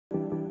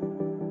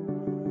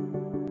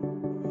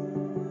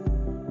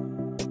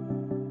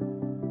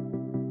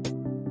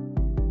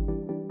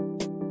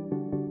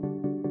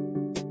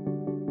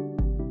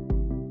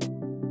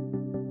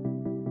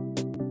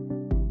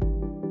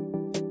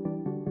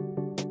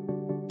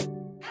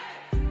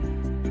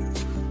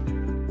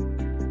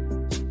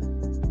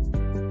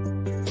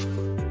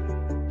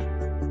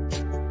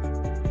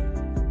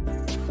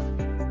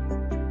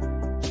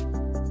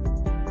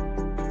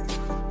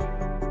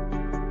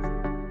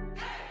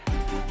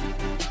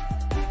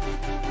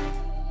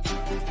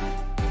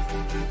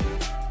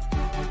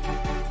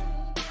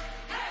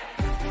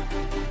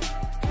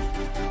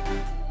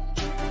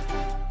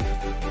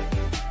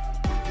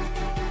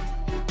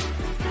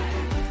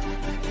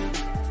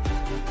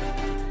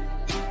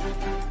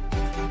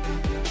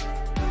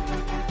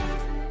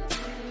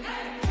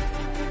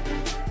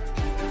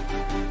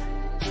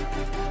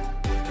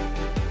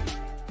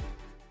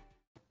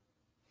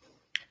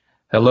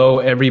Hello,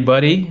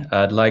 everybody.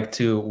 I'd like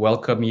to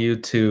welcome you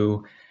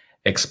to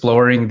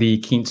Exploring the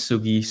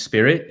Kintsugi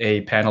Spirit,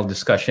 a panel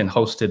discussion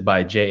hosted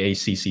by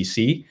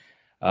JACCC.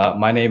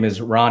 My name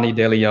is Rani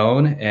De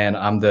Leon, and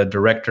I'm the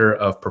Director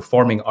of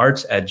Performing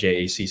Arts at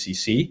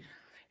JACCC.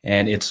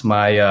 And it's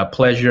my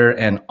pleasure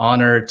and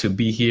honor to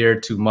be here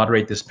to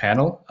moderate this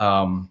panel.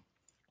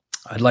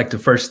 I'd like to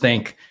first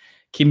thank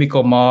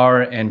Kimiko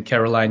Mar and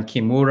Caroline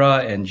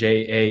Kimura and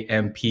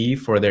JAMP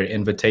for their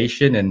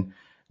invitation and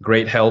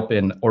great help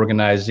in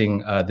organizing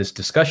this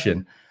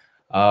discussion.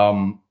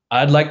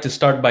 I'd like to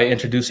start by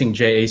introducing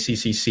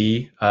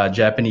JACCC.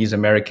 Japanese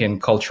American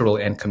Cultural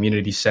and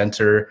Community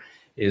Center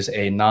is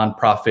a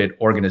nonprofit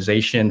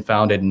organization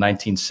founded in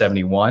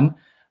 1971,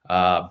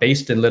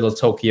 based in Little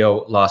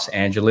Tokyo, Los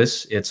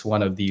Angeles. It's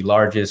one of the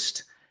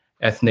largest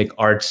ethnic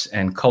arts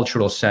and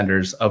cultural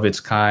centers of its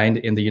kind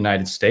in the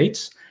United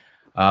States.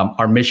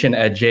 Our mission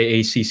at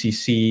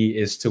JACCC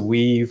is to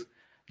weave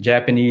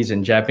Japanese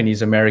and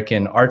Japanese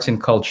American arts and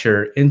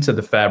culture into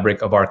the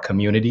fabric of our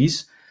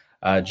communities.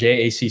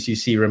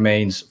 JACCC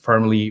remains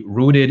firmly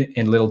rooted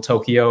in Little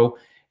Tokyo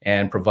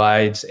and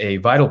provides a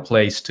vital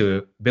place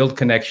to build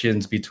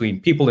connections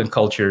between people and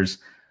cultures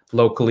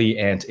locally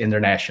and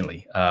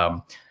internationally.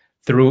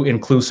 Through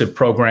inclusive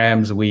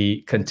programs,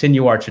 we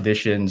continue our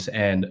traditions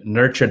and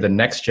nurture the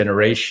next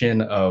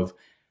generation of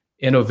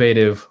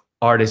innovative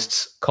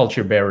artists,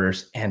 culture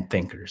bearers, and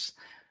thinkers.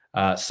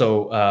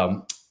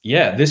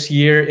 This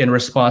year, in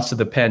response to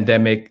the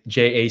pandemic,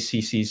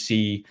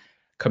 JACCC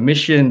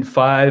commissioned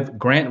 5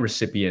 grant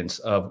recipients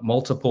of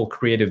multiple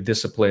creative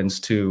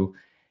disciplines to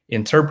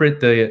interpret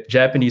the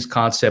Japanese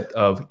concept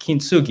of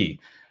Kintsugi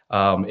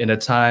in a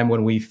time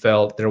when we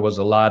felt there was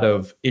a lot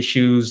of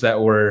issues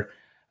that were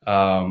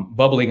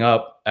bubbling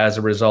up as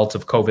a result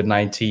of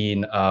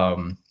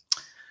COVID-19,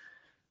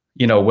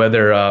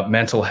 whether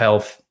mental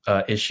health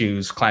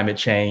issues, climate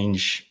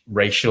change,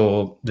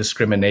 racial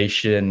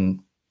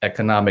discrimination,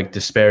 economic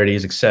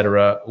disparities,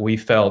 etc. We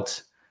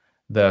felt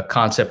the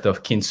concept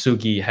of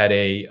Kintsugi had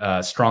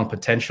a strong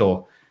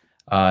potential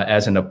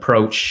as an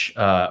approach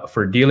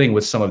for dealing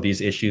with some of these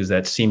issues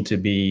that seem to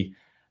be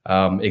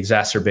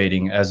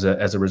exacerbating as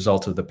a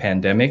result of the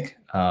pandemic.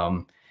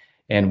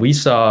 And we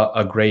saw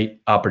a great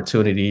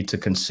opportunity to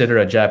consider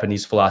a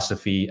Japanese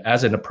philosophy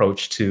as an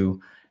approach to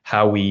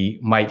how we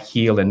might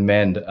heal and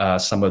mend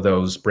some of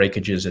those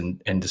breakages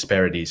and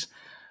disparities.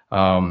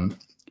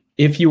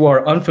 If you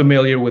are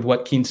unfamiliar with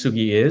what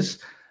Kintsugi is,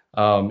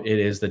 it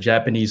is the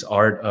Japanese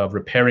art of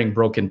repairing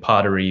broken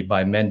pottery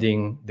by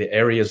mending the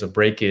areas of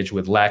breakage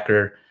with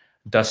lacquer,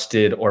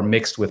 dusted or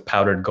mixed with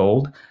powdered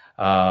gold.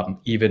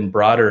 Even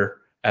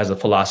broader as a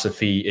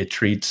philosophy, it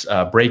treats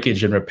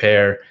breakage and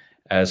repair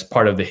as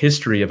part of the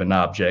history of an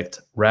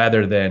object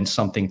rather than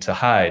something to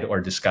hide or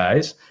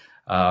disguise.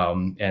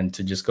 And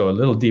to just go a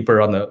little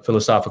deeper on the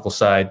philosophical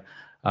side,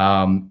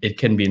 it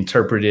can be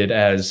interpreted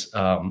as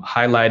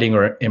highlighting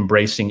or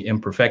embracing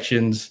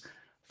imperfections,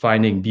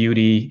 finding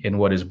beauty in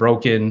what is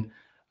broken,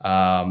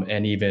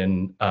 and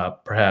even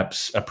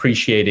perhaps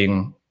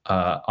appreciating,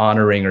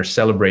 honoring, or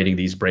celebrating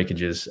these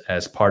breakages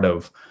as part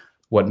of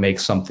what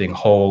makes something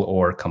whole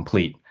or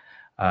complete.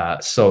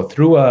 So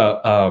through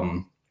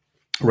a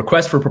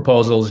request for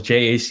proposals,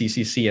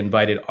 JACCC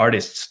invited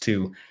artists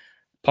to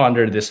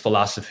ponder this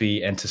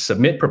philosophy and to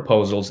submit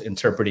proposals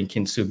interpreting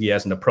Kintsugi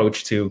as an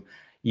approach to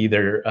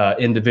either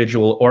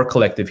individual or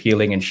collective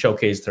healing and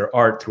showcase their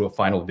art through a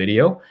final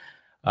video.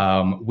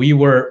 We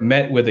were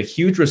met with a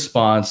huge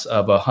response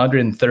of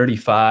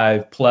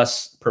 135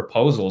 plus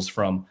proposals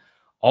from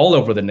all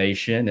over the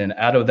nation. And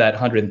out of that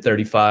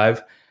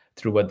 135,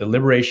 through a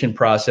deliberation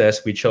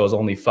process, we chose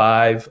only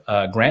 5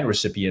 grant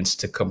recipients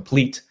to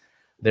complete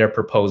their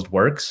proposed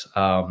works.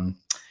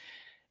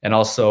 And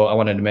also, I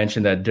wanted to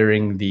mention that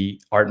during the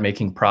art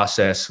making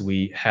process,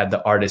 we had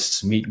the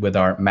artists meet with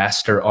our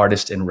master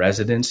artist in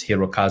residence,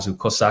 Hirokazu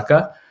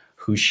Kosaka,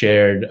 who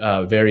shared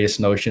various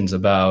notions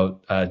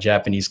about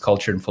Japanese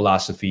culture and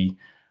philosophy,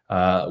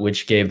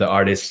 which gave the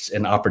artists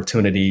an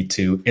opportunity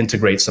to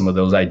integrate some of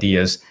those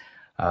ideas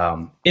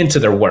into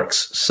their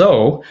works.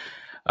 So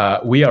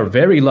we are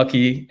very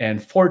lucky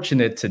and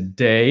fortunate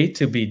today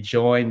to be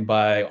joined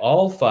by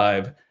all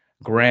 5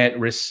 grant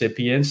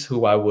recipients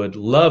who I would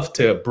love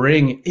to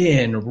bring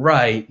in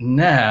right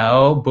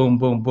now. Boom,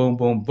 boom, boom,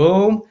 boom,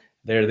 boom.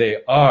 There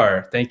they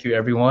are. Thank you,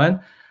 everyone.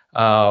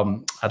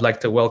 I'd like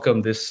to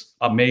welcome this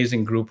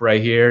amazing group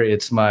right here.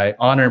 It's my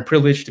honor and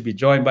privilege to be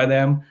joined by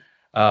them.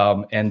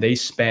 And they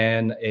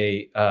span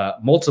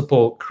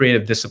multiple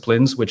creative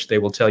disciplines, which they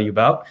will tell you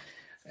about.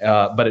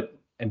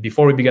 And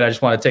before we begin, I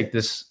just want to take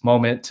this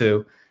moment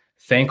to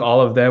thank all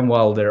of them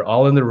while they're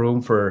all in the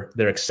room for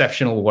their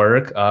exceptional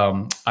work.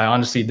 I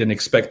honestly didn't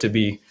expect to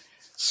be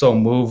so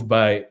moved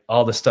by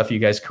all the stuff you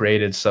guys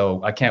created.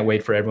 So I can't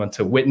wait for everyone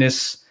to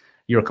witness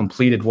your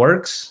completed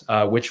works,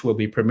 which will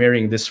be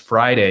premiering this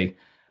Friday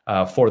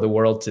for the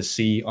world to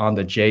see on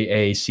the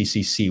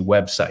JACCC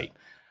website.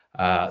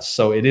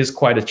 So it is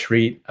quite a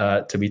treat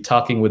to be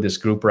talking with this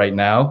group right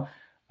now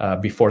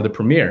before the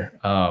premiere.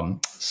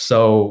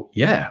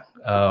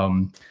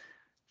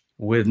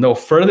 with no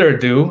further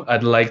ado,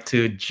 I'd like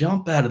to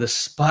jump out of the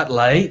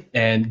spotlight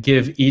and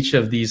give each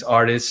of these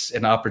artists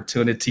an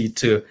opportunity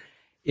to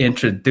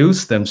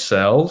introduce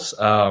themselves.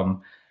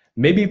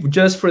 Maybe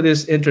just for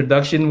this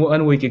introduction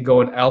one, we could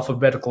go in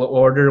alphabetical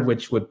order,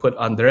 which would put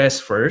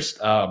Andres first.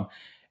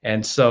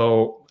 And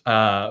so,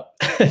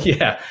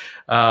 yeah,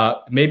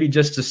 maybe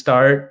just to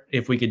start,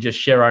 if we could just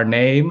share our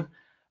name,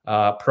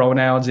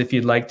 pronouns if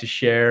you'd like to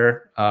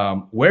share,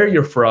 where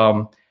you're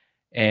from,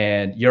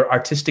 and your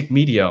artistic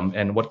medium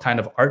and what kind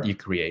of art you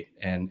create.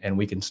 And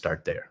we can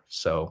start there.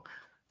 So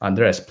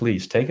Andres,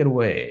 please take it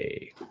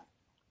away.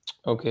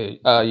 Okay,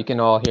 you can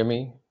all hear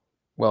me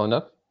well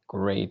enough?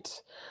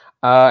 Great.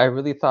 I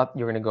really thought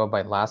you were going to go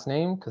by last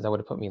name because that would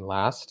have put me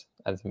last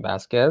as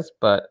Vasquez,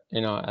 but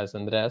as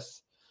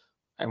Andres,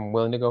 I'm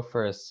willing to go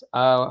first.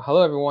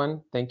 Hello,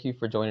 everyone. Thank you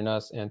for joining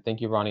us, and thank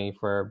you, Ronnie,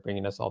 for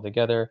bringing us all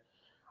together.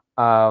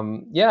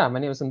 Yeah, my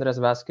name is Andres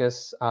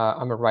Vasquez.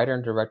 I'm a writer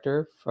and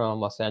director from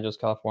Los Angeles,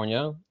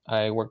 California.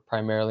 I work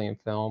primarily in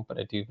film, but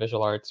I do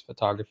visual arts,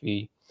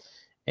 photography,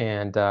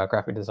 and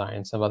graphic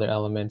design, some other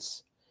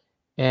elements.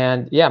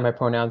 And yeah, my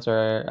pronouns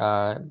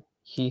are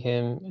he,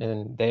 him,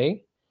 and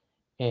they.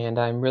 And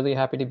I'm really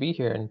happy to be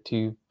here and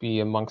to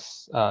be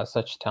amongst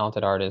such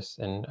talented artists.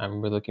 And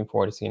I'm really looking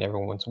forward to seeing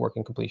everyone's work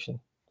in completion.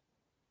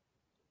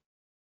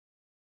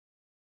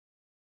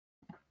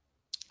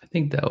 I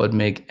think that would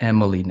make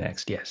Emily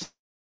next. Yes.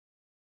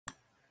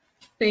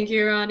 Thank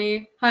you,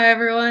 Ronnie. Hi,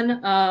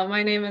 everyone.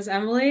 My name is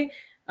Emily.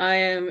 I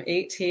am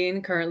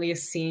 18, currently a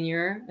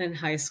senior in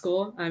high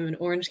school. I'm in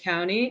Orange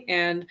County,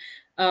 and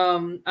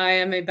I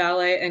am a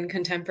ballet and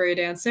contemporary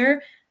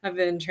dancer. I've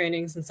been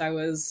training since I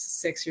was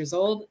 6 years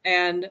old,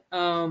 and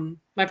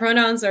my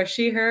pronouns are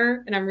she,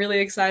 her, and I'm really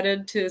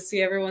excited to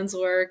see everyone's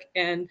work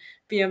and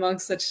be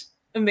amongst such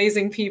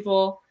amazing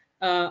people.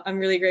 I'm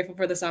really grateful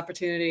for this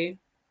opportunity.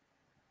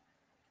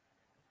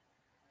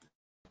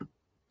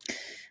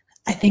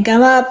 I think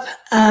I'm up.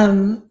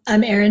 I'm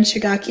Erin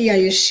Shigaki. I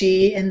use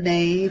she and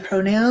they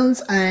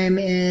pronouns. I'm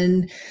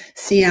in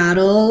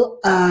Seattle,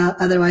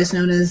 otherwise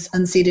known as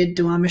unceded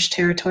Duwamish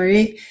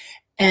territory.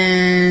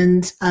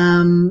 And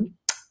I'm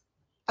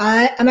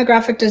a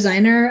graphic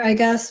designer, I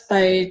guess,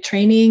 by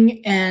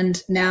training.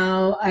 And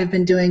now I've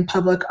been doing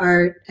public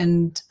art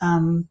and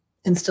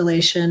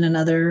installation and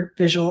other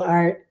visual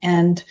art.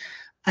 And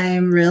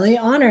I'm really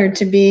honored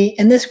to be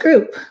in this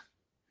group.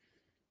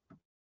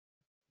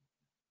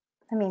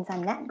 That means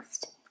I'm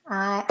next.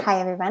 Hi,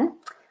 everyone.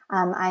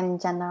 I'm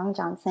Jen Long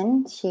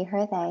Johnson, she,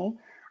 her, they.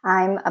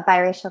 I'm a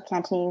biracial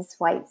Cantonese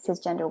white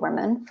cisgender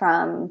woman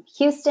from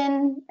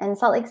Houston and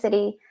Salt Lake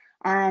City,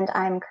 and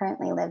I'm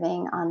currently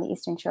living on the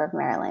eastern shore of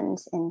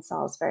Maryland in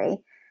Salisbury,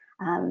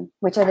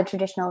 which are the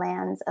traditional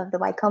lands of the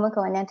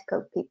Wicomico and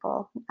Nanticoke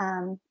people.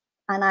 And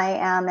I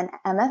am an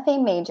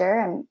MFA major.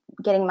 I'm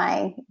getting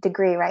my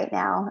degree right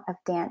now of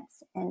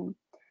dance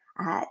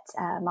at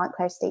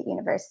Montclair State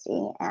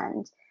University,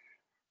 and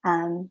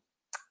I'm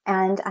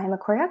a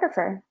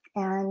choreographer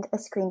and a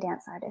screen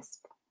dance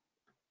artist.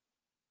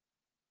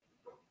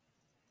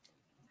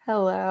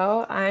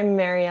 Hello, I'm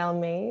Marielle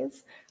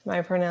Mays.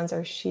 My pronouns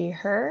are she,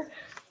 her.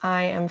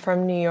 I am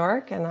from New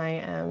York, and I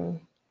am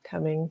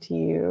coming to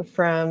you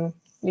from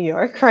New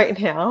York right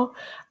now.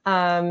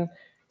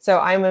 So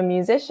I'm a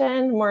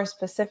musician. More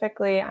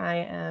specifically, I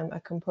am a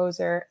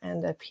composer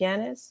and a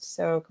pianist,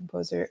 so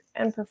composer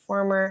and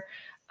performer.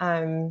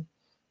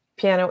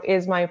 Piano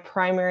is my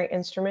primary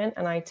instrument,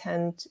 and I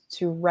tend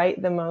to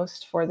write the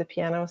most for the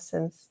piano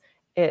since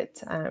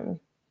it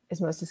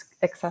is most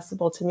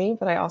accessible to me,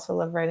 but I also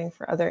love writing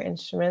for other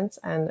instruments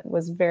and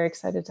was very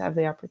excited to have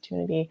the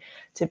opportunity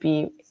to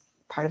be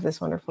part of this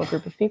wonderful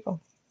group of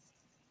people.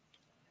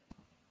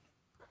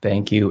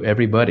 Thank you,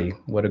 everybody.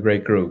 What a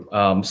great group.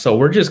 So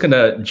we're just going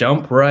to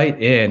jump right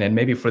in, and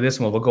maybe for this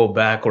one, we'll go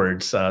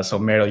backwards. So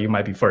Meryl, you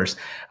might be first.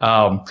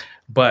 So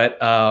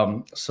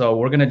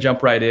we're going to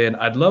jump right in.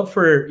 I'd love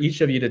for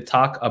each of you to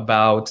talk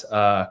about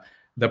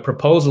the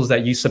proposals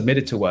that you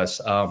submitted to us.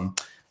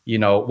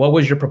 What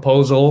was your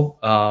proposal?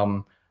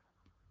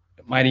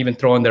 Might even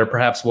throw in there,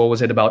 perhaps, what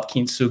was it about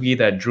Kintsugi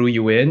that drew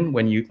you in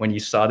when you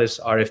saw this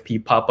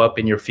RFP pop up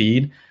in your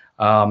feed?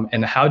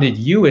 And how did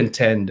you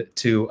intend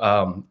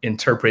to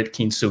interpret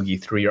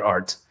Kintsugi through your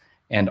art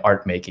and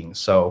art making?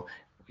 So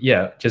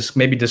yeah, just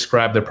maybe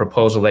describe the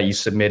proposal that you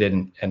submitted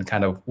and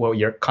kind of what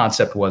your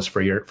concept was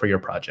for your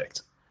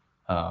project.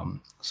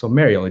 So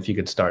Mariel, if you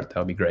could start, that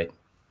would be great.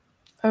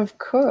 Of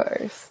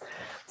course.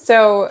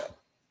 So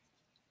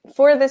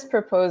for this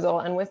proposal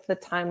and with the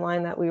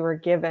timeline that we were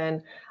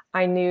given,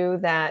 I knew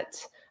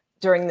that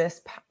during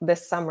this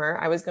summer,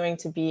 I was going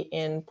to be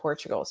in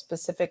Portugal,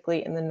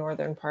 specifically in the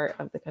northern part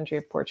of the country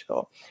of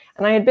Portugal.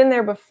 And I had been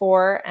there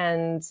before,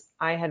 and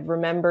I had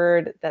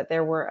remembered that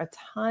there were a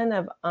ton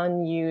of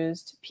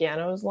unused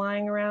pianos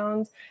lying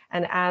around.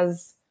 And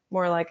as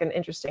more like an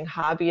interesting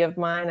hobby of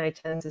mine, I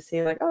tend to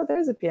see like, oh,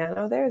 there's a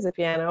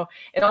piano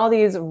in all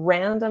these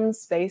random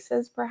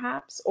spaces,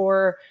 perhaps,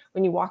 or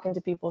when you walk into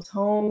people's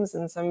homes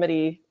and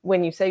somebody,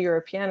 when you say you're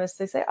a pianist,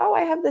 they say, oh,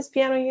 I have this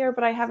piano here,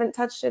 but I haven't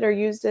touched it or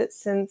used it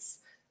since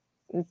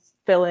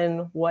fill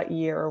in what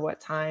year or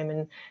what time.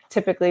 And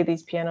typically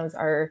these pianos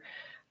are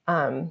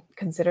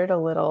considered a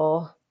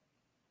little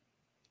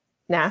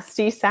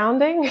nasty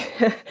sounding,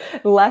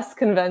 less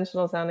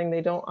conventional sounding.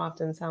 They don't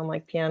often sound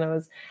like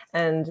pianos,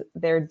 and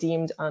they're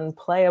deemed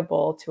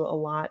unplayable to a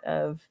lot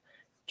of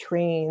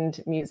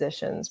trained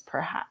musicians,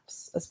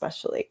 perhaps,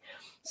 especially.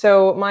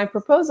 So my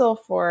proposal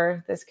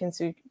for this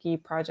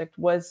Kintsugi project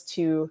was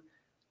to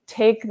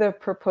take the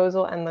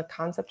proposal and the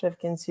concept of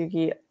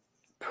Kintsugi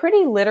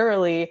pretty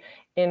literally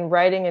in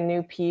writing a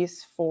new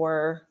piece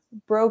for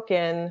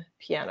broken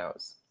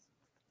pianos.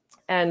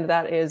 And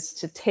that is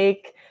to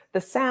take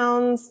the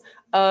sounds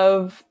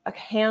of a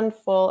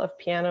handful of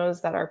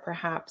pianos that are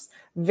perhaps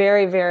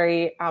very,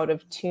 very out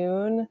of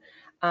tune,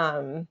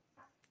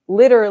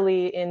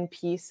 literally in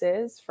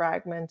pieces,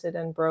 fragmented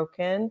and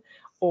broken,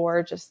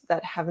 or just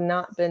that have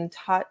not been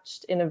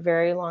touched in a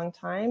very long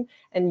time,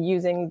 and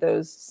using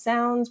those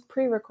sounds,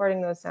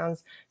 pre-recording those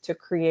sounds to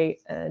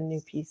create a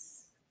new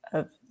piece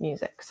of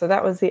music. So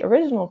that was the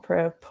original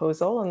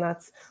proposal, and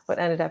that's what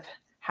ended up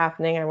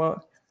happening. I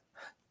won't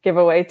give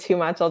away too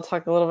much. I'll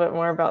talk a little bit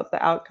more about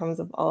the outcomes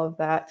of all of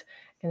that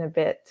in a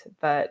bit.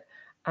 But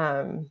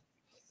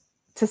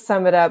to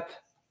sum it up,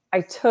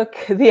 I took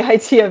the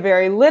idea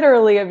very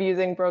literally of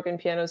using broken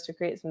pianos to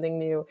create something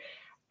new.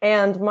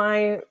 And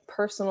my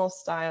personal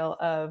style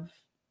of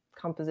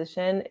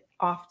composition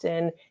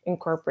often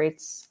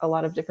incorporates a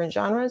lot of different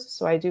genres.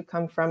 So I do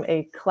come from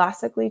a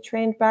classically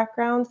trained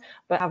background,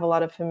 but have a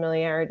lot of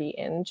familiarity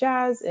in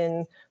jazz,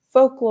 in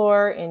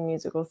folklore, in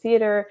musical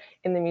theater,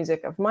 in the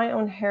music of my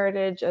own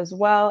heritage as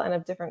well, and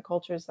of different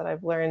cultures that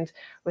I've learned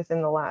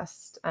within the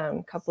last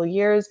couple of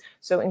years.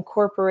 So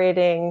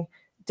incorporating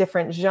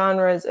different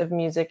genres of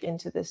music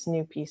into this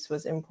new piece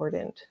was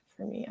important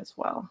for me as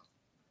well.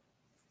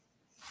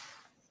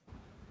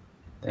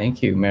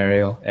 Thank you,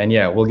 Mariel. And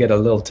yeah, we'll get a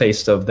little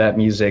taste of that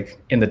music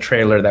in the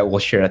trailer that we'll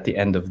share at the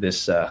end of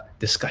this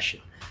discussion.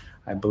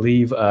 I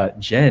believe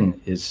Jen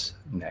is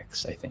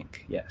next, I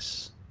think.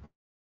 Yes.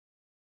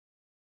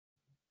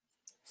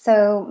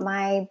 So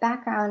my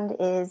background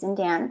is in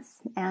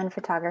dance and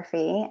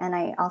photography, and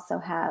I also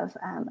have,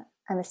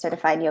 I'm a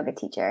certified yoga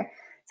teacher.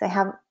 So I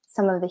have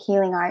some of the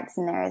healing arts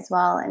in there as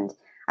well. And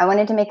I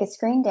wanted to make a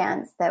screen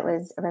dance that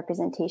was a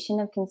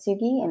representation of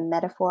Kintsugi in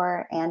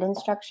metaphor and in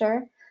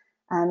structure.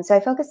 So I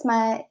focused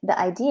the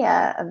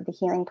idea of the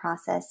healing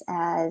process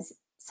as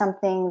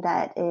something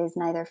that is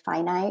neither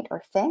finite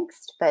or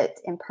fixed, but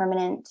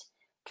impermanent,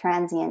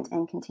 transient,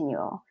 and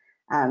continual.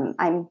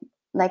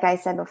 Like I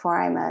said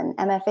before, I'm an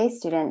MFA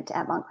student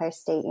at Montclair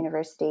State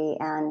University,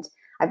 and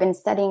I've been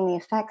studying the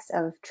effects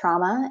of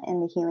trauma in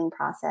the healing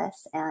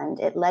process, and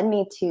it led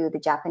me to the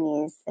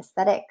Japanese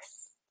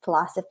aesthetics,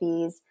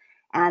 philosophies,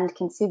 and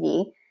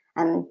Kintsugi,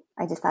 and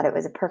I just thought it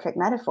was a perfect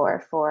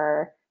metaphor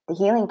for the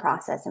healing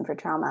process and for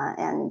trauma.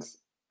 And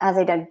as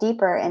I dug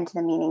deeper into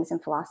the meanings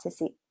and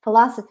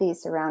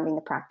philosophies surrounding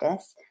the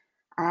practice,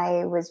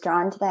 I was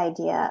drawn to the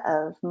idea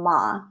of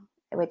Ma,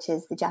 which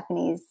is the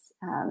Japanese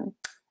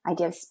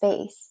idea of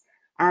space,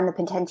 and the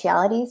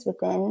potentialities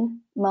within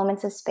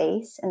moments of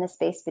space, and the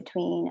space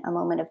between a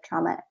moment of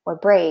trauma or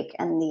break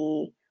and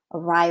the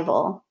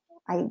arrival,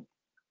 I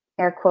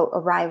air quote,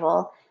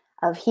 arrival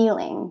of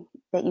healing,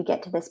 that you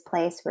get to this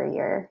place where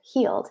you're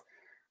healed.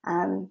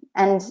 And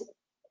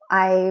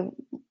I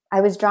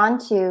was drawn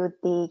to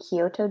the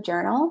Kyoto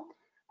Journal,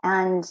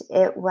 and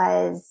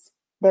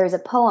there's a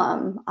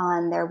poem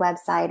on their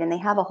website, and they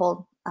have a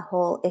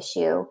whole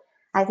issue.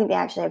 I think they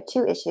actually have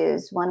two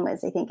issues. One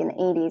was, I think, in the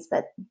 80s,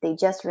 but they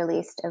just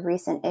released a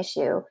recent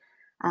issue.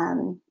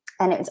 And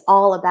it was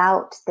all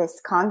about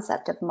this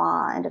concept of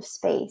Ma and of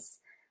space,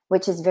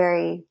 which is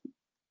very,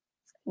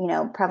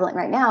 prevalent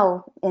right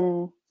now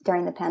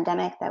during the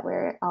pandemic that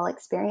we're all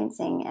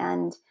experiencing.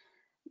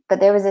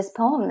 But there was this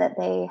poem that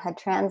they had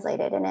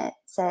translated, and it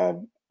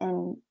said,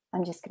 and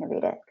I'm just going to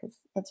read it because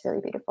it's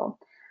really beautiful.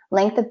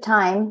 Length of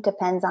time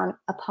depends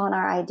upon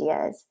our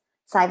ideas.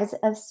 Size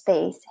of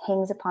space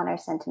hangs upon our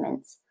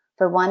sentiments.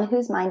 For one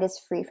whose mind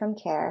is free from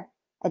care,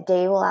 a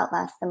day will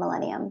outlast the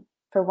millennium.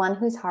 For one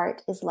whose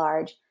heart is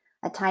large,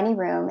 a tiny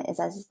room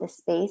is as the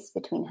space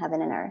between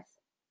heaven and earth.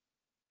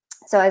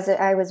 So as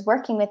I was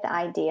working with the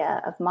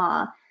idea of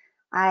Ma,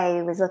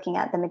 I was looking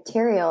at the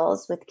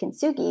materials with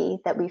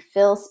Kintsugi that we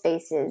fill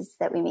spaces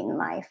that we meet in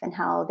life, and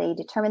how they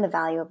determine the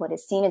value of what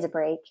is seen as a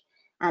break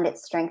and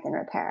its strength and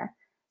repair.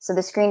 So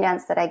the screen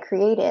dance that I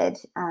created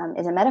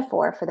is a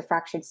metaphor for the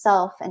fractured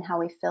self and how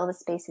we fill the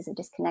spaces of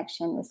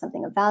disconnection with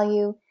something of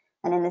value.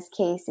 And in this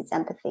case, it's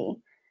empathy.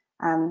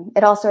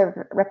 It also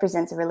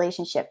represents a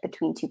relationship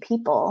between two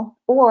people,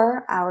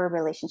 or our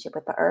relationship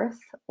with the earth,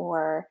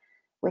 or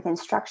within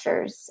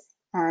structures.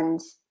 And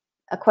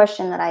a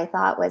question that I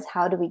thought was,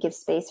 how do we give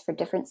space for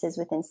differences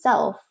within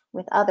self,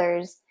 with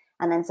others,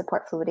 and then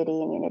support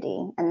fluidity and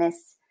unity? And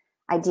this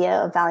idea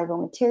of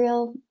valuable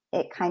material,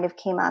 it kind of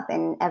came up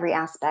in every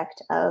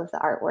aspect of the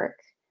artwork.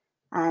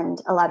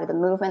 And a lot of the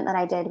movement that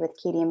I did with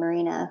Katie and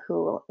Marina,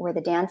 who were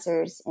the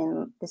dancers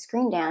in the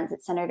screen dance,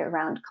 it's centered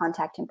around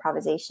contact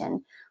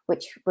improvisation,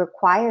 which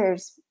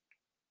requires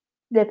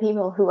the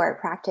people who are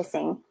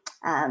practicing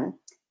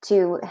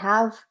to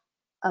have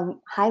a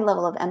high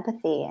level of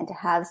empathy and to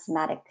have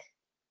somatic,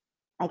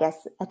 I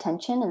guess,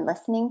 attention and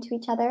listening to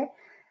each other.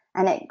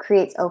 And it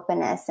creates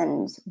openness.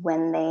 And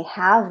when they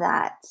have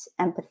that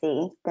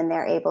empathy, then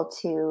they're able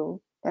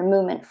to, their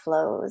movement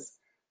flows.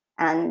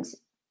 And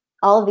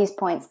all of these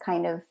points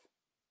kind of,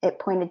 it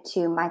pointed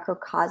to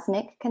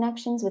microcosmic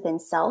connections within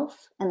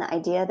self, and the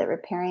idea that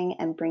repairing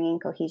and bringing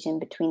cohesion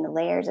between the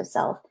layers of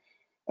self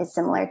is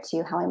similar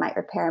to how we might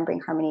repair and bring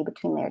harmony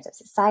between layers of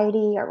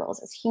society, our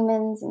roles as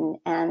humans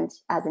and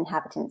as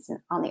inhabitants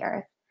on the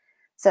earth.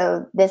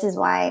 So this is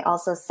why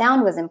also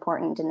sound was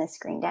important in this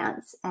screen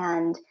dance.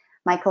 And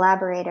my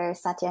collaborator,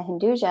 Satya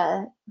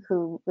Hinduja,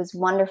 who was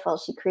wonderful,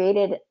 she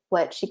created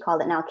what she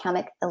called an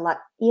alchemic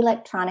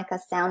electronica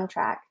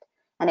soundtrack.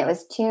 And it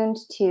was tuned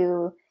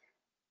to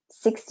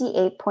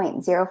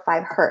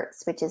 68.05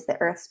 hertz, which is the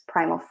Earth's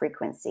primal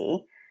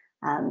frequency.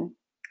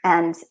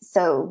 And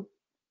so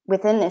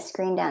within this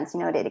screen dance,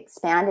 it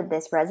expanded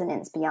this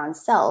resonance beyond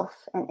self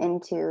and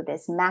into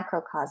this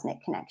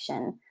macrocosmic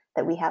connection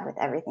that we have with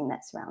everything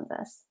that surrounds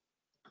us.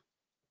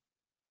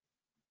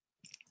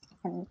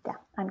 And yeah,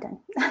 I'm done.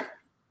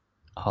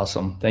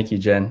 Awesome. Thank you,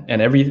 Jen.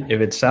 And if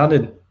it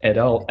sounded at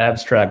all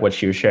abstract, what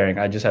she was sharing,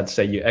 I just have to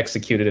say you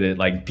executed it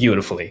like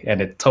beautifully. And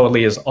it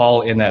totally is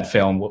all in that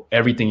film,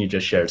 everything you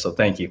just shared. So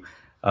thank you.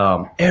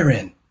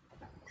 Erin.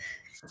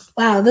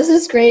 Wow, this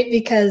is great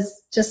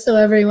because just so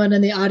everyone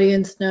in the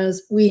audience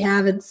knows, we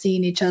haven't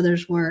seen each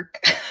other's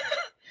work.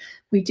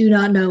 We do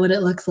not know what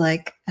it looks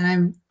like. And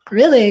I'm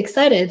really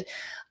excited.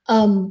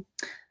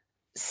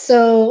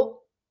 So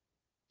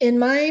in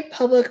my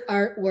public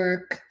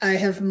artwork, I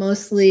have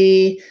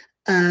mostly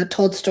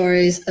told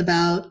stories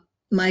about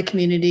my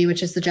community,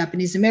 which is the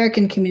Japanese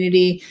American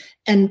community.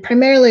 And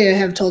primarily I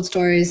have told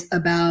stories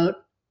about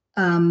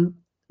the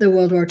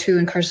World War II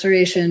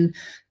incarceration,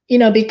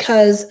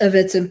 because of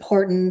its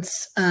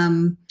importance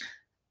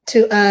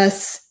to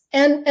us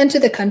and to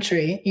the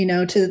country,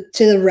 to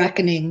the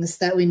reckonings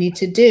that we need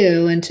to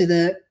do and to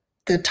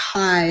the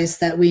ties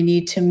that we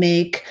need to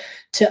make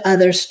to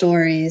other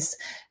stories.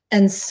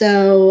 And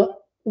so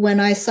when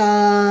I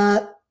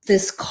saw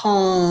this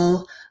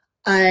call,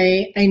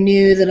 I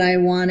knew that I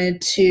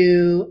wanted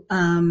to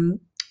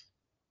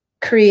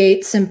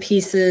create some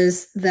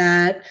pieces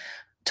that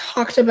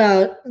talked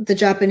about the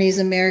Japanese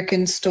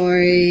American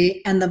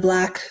story and the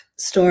Black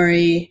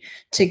story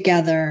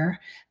together.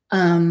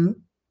 And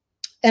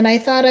I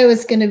thought I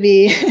was going to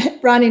be,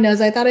 Rani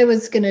knows, I thought I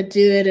was going to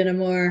do it in a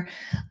more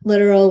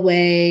literal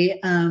way,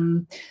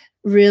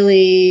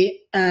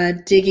 really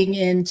digging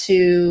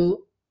into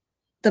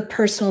the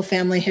personal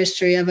family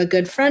history of a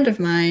good friend of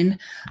mine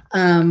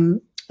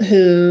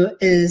who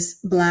is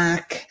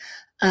Black.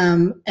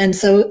 And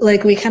so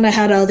we kind of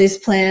had all these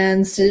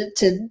plans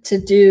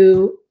to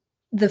do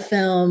the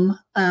film.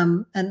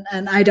 And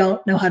I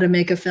don't know how to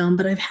make a film,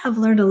 but I have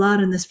learned a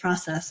lot in this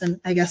process. And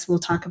I guess we'll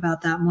talk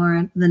about that more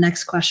in the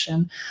next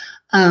question.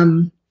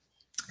 But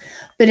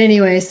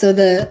anyway,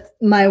 so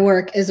my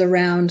work is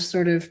around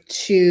sort of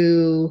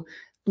two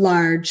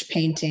large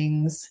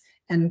paintings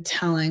and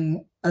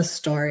telling a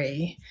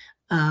story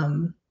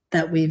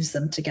that weaves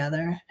them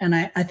together. And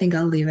I think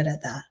I'll leave it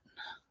at that.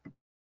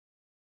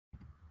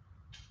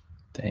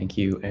 Thank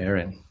you,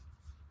 Erin.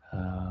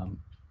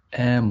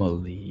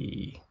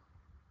 Emily,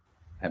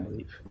 I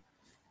believe.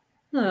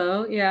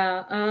 Hello.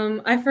 Yeah.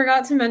 I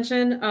forgot to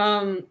mention,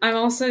 I'm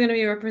also going to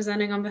be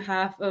representing on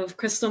behalf of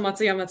Crystal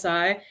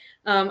Matsuyama-tsai.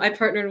 I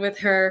partnered with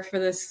her for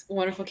this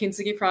wonderful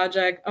Kintsugi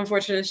project.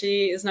 Unfortunately,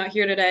 she is not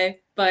here today,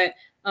 but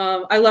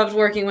I loved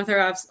working with her.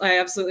 I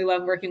absolutely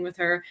love working with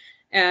her.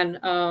 And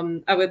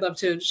I would love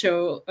to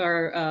show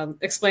or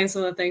explain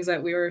some of the things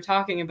that we were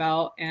talking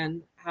about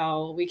and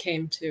how we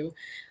came to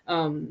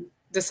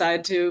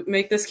decide to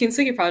make this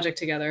Kintsugi project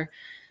together.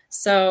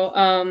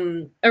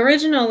 So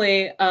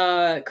originally,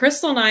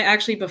 Crystal and I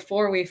actually,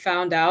 before we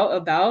found out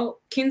about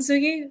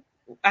Kintsugi,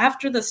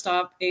 after the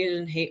Stop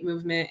Asian Hate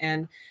movement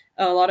and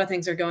a lot of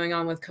things are going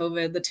on with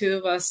COVID, the two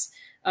of us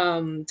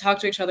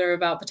talked to each other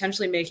about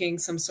potentially making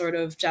some sort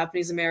of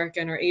Japanese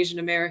American or Asian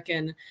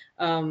American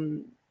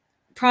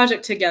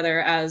project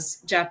together as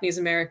Japanese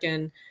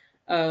American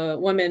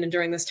women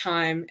during this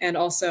time. And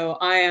also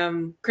I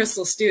am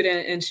Crystal's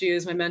student and she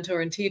is my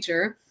mentor and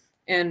teacher.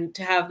 And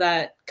to have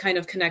that kind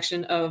of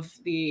connection of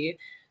the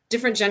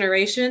different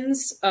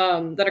generations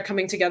that are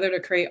coming together to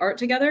create art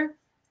together.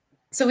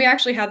 So we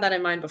actually had that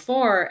in mind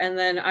before. And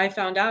then I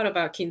found out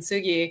about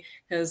Kintsugi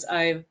because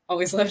I've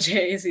always loved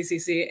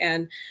JACCC.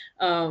 And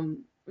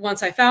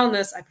once I found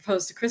this, I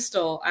proposed to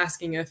Crystal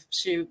asking if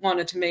she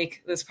wanted to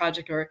make this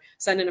project or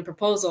send in a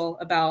proposal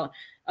about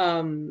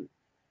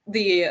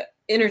the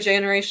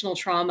intergenerational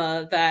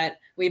trauma that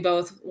we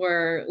both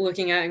were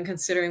looking at and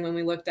considering when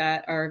we looked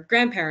at our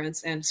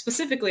grandparents and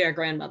specifically our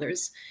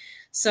grandmothers.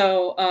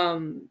 So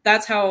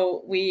that's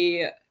how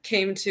we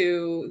came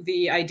to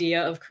the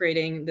idea of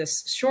creating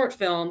this short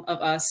film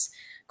of us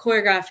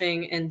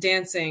choreographing and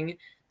dancing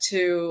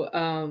to,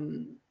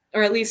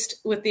 or at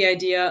least with the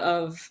idea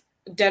of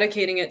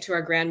dedicating it to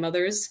our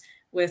grandmothers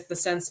with the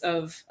sense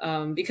of,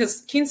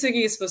 because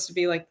Kintsugi is supposed to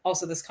be like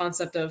also this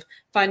concept of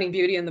finding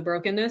beauty in the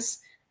brokenness,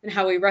 and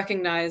how we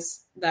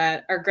recognize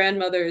that our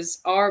grandmothers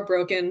are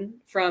broken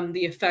from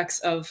the effects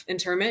of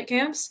internment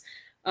camps,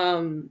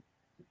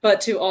 but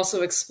to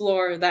also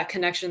explore that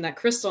connection that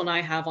Crystal and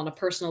I have on a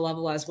personal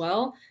level as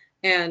well.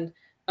 And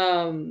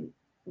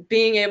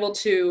being able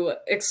to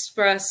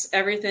express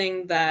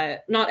everything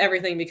that, not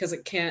everything because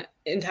it can't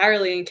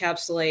entirely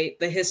encapsulate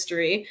the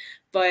history,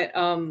 but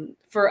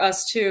for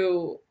us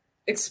to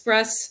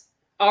express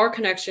our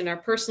connection, our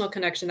personal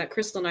connection that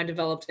Crystal and I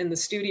developed in the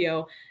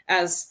studio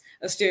as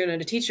a student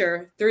and a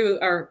teacher through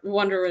our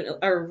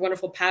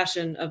wonderful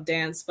passion of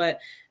dance, but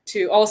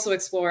to also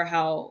explore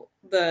how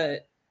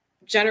the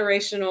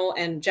generational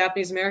and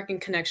Japanese American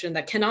connection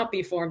that cannot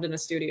be formed in a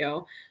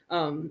studio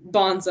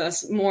bonds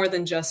us more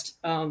than just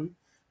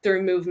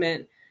through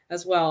movement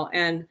as well.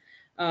 And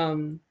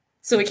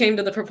so we came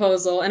to the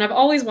proposal, and I've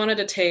always wanted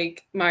to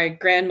take my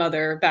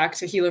grandmother back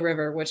to Gila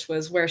River, which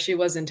was where she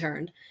was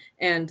interned.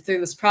 And through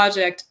this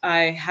project,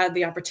 I had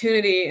the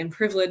opportunity and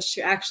privilege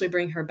to actually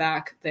bring her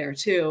back there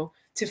too,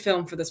 to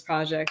film for this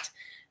project.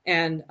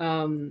 And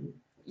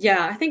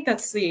yeah, I think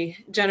that's the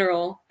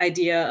general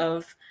idea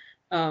of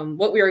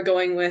what we were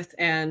going with.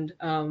 And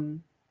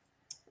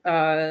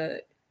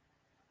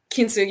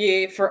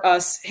Kintsugi for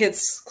us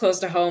hits close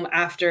to home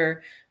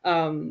after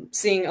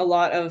seeing a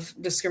lot of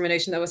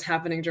discrimination that was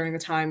happening during the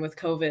time with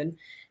COVID.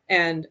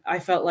 And I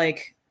felt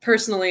like,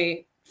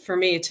 personally, for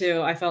me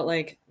too, I felt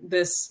like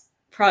this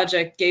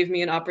project gave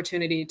me an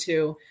opportunity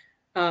to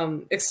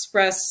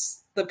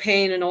express the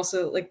pain and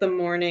also like the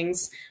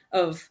mournings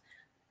of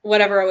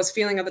whatever I was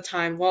feeling at the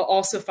time, while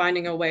also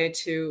finding a way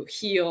to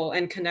heal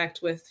and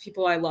connect with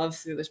people I love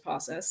through this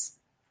process.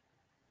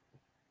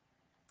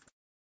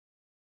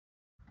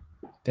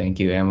 Thank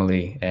you,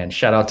 Emily. And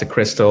shout out to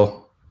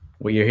Crystal.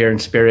 You're here in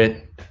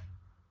spirit.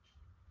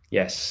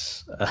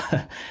 Yes.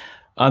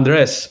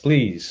 Andres,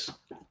 please.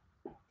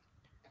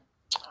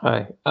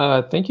 Hi.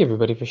 Thank you,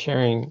 everybody, for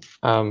sharing.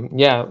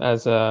 Yeah,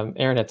 as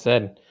Aaron had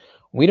said,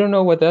 we don't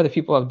know what the other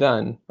people have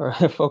done or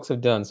other folks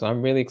have done. So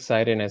I'm really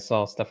excited. And I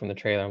saw stuff from the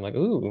trailer. I'm like,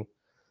 ooh,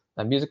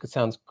 that music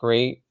sounds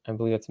great. I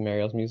believe it's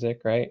Mariel's music,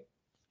 right?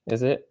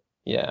 Is it?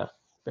 Yeah,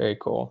 very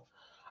cool.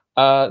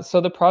 So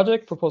the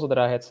project proposal that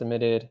I had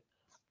submitted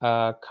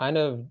kind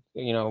of,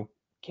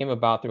 came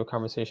about through a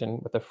conversation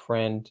with a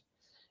friend.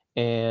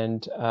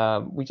 And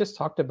we just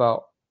talked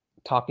about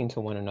talking to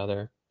one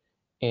another,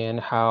 and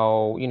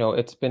how,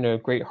 it's been a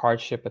great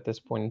hardship at this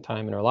point in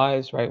time in our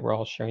lives, right? We're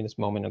all sharing this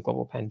moment of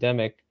global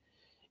pandemic,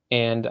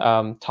 and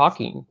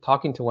talking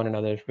to one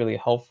another is really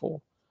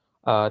helpful.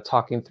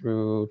 Talking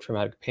through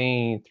traumatic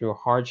pain, through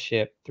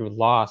hardship, through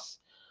loss.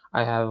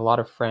 I have a lot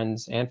of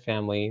friends and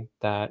family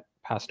that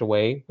passed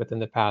away within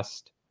the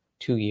past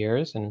 2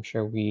 years, and I'm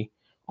sure we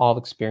all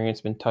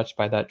experienced, been touched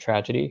by that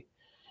tragedy.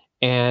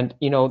 And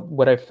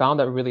what I found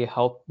that really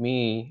helped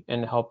me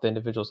and helped the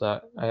individuals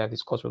that I have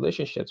these close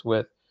relationships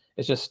with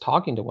is just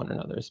talking to one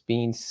another, is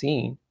being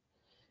seen.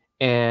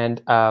 And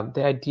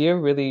the idea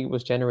really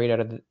was generated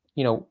out of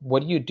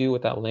what do you do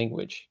with that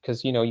language?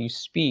 Because you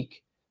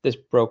speak this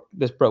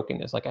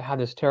brokenness, like I had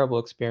this terrible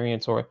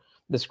experience or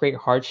this great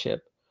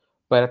hardship,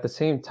 but at the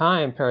same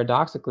time,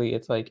 paradoxically,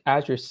 it's like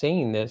as you're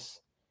saying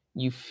this,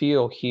 you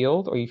feel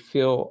healed, or you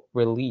feel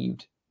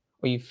relieved,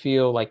 or you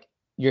feel like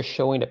you're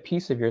showing a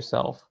piece of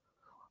yourself,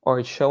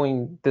 or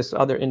showing this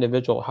other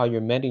individual how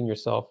you're mending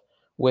yourself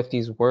with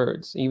these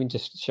words, even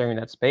just sharing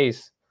that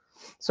space.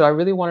 So I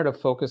really wanted to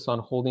focus on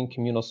holding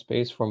communal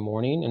space for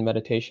mourning and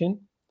meditation.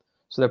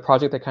 So the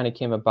project that kind of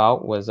came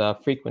about was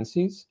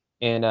Frequencies.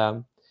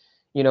 And,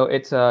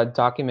 it's a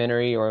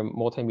documentary or a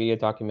multimedia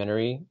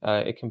documentary.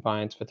 It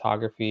combines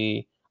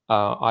photography,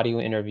 audio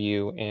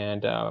interview,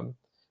 and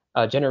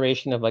a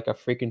generation of like a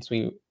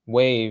frequency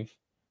wave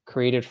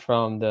created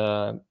from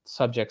the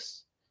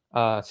subject's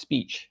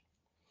speech.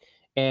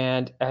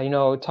 And,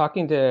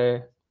 talking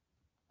to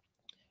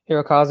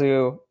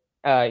Hirokazu,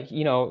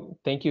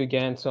 thank you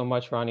again so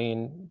much, Rani,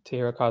 and to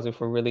Hirokazu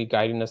for really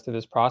guiding us through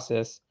this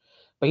process.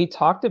 But he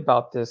talked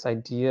about this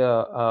idea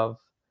of,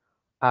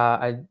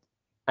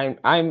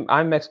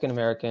 I'm Mexican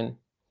American,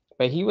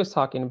 but he was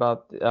talking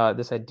about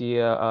this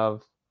idea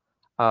of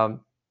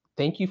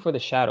thank you for the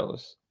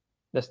shadows,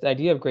 this the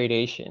idea of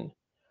gradation.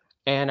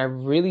 And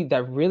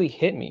that really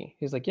hit me.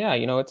 He's like, yeah,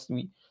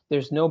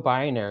 there's no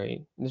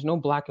binary, there's no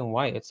black and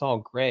white, it's all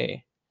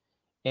gray.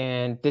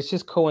 And this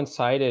just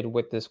coincided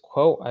with this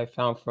quote I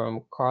found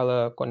from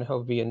Carla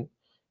Conejo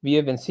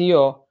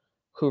Villavicencio,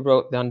 who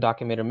wrote The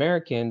Undocumented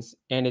Americans.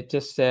 And it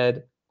just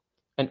said,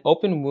 an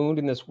open wound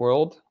in this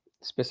world,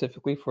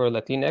 specifically for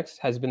Latinx,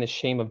 has been the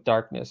shame of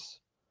darkness,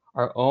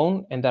 our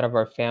own and that of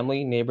our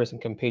family, neighbors,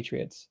 and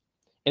compatriots.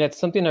 And it's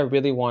something I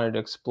really wanted to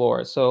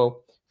explore.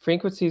 So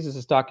Frequencies is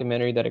this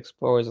documentary that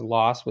explores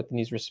loss within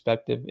these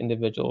respective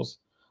individuals'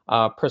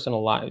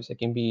 personal lives. It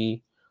can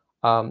be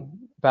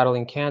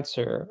battling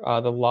cancer,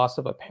 the loss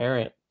of a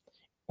parent,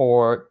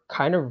 or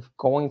kind of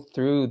going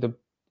through the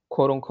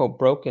quote unquote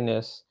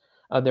brokenness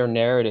of their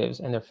narratives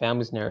and their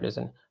family's narratives,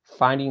 and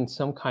finding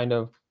some kind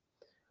of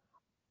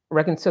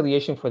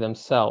reconciliation for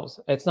themselves.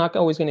 It's not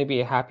always going to be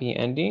a happy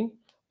ending,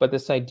 but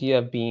this idea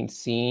of being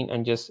seen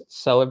and just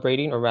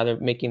celebrating, or rather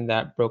making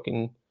that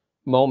broken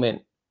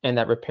moment and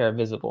that repair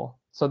visible.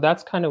 So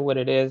that's kind of what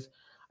it is.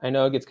 I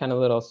know it gets kind of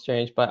a little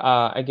strange, but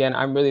again,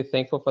 I'm really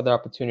thankful for the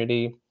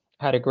opportunity.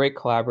 I had a great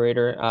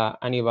collaborator,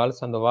 Aníbal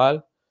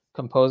Sandoval,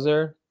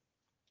 composer.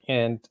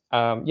 And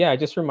yeah, it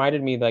just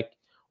reminded me like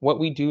what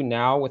we do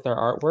now with our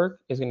artwork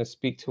is going to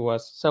speak to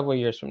us several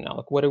years from now.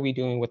 Like, what are we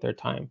doing with our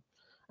time?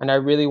 And I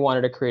really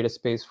wanted to create a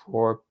space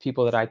for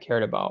people that I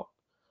cared about,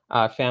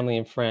 family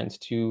and friends,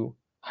 to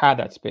have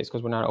that space,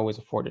 because we're not always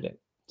afforded it.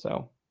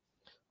 So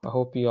I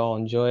hope you all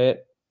enjoy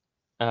it.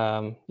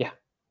 Yeah.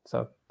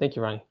 So thank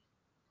you, Rani.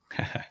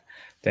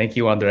 Thank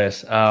you,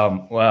 Andres.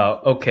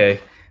 Wow. Okay.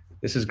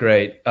 This is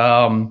great.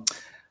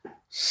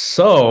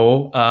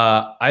 So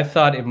I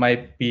thought it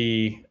might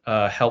be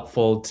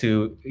helpful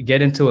to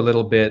get into a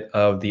little bit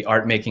of the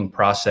art making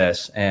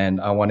process.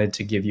 And I wanted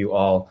to give you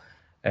all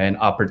an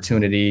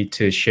opportunity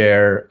to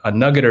share a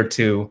nugget or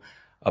two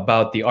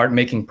about the art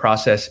making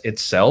process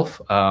itself.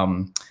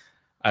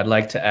 I'd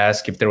like to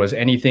ask if there was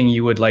anything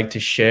you would like to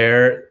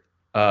share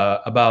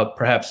about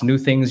perhaps new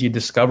things you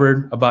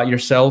discovered about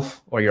yourself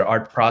or your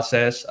art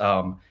process,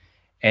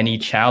 any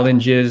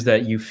challenges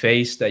that you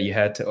faced that you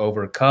had to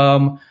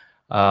overcome,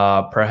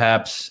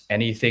 perhaps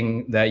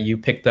anything that you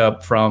picked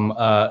up from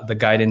the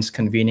guidance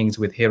convenings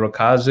with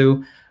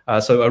Hirokazu.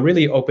 So a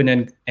really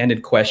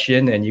open-ended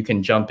question, and you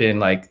can jump in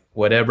like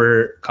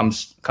whatever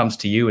comes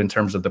to you in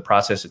terms of the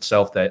process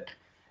itself that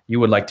you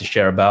would like to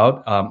share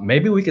about.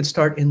 Maybe we could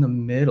start in the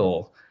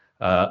middle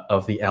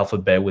of the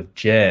alphabet with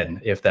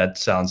Jen, if that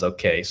sounds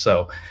okay.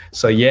 So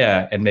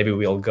yeah, and maybe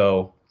we'll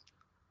go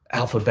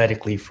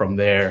alphabetically from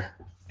there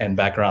and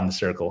back around the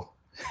circle.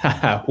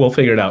 We'll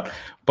figure it out.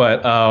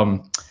 But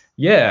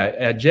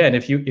yeah, Jen,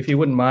 if you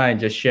wouldn't mind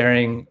just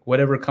sharing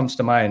whatever comes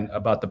to mind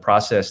about the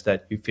process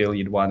that you feel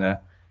you'd want to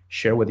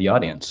share with the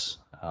audience,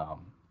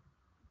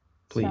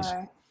 please.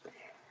 Sure.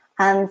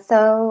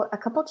 So a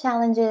couple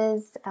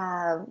challenges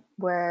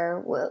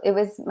were, well, it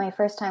was my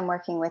first time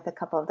working with a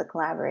couple of the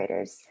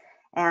collaborators.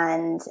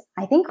 And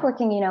I think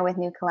working, with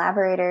new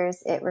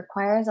collaborators, it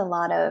requires a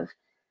lot of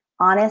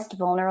honest,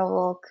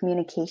 vulnerable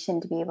communication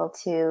to be able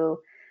to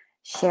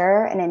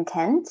share an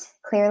intent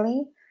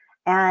clearly.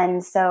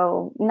 And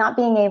so not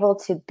being able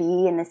to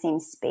be in the same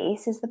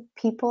space as the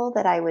people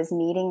that I was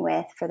meeting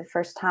with for the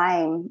first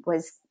time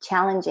was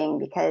challenging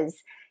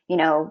because,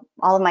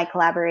 all of my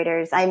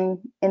collaborators, I'm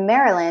in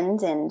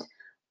Maryland and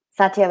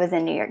Satya was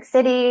in New York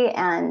City,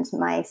 and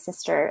my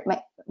sister,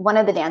 one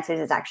of the dancers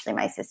is actually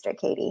my sister,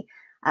 Katie.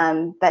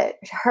 But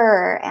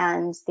her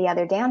and the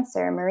other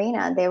dancer,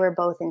 Marina, they were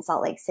both in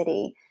Salt Lake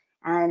City,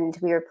 and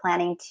we were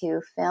planning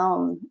to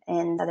film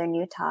in Southern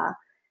Utah.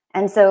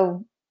 And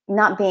so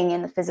not being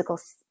in the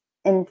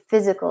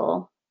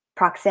physical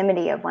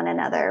proximity of one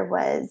another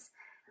was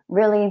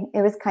really,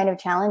 it was kind of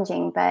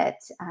challenging, but,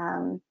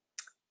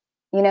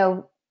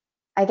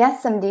 I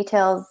guess some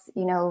details,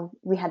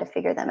 we had to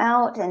figure them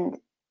out, and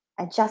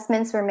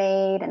adjustments were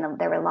made, and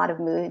there were a lot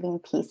of moving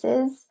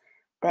pieces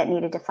that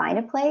needed to find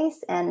a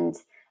place. And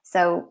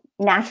so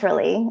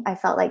naturally, I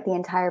felt like the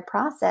entire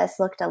process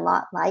looked a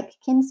lot like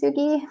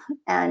Kintsugi.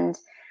 And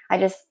I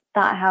just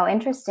thought how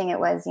interesting it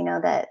was,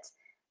 that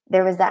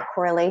there was that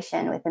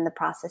correlation within the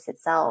process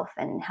itself,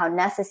 and how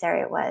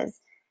necessary it was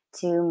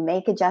to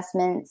make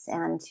adjustments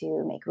and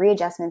to make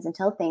readjustments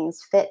until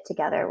things fit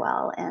together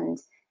well, and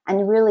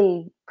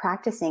really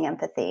practicing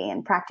empathy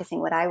and practicing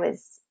what I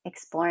was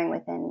exploring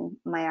within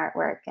my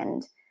artwork,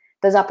 and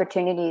those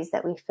opportunities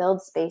that we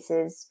filled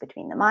spaces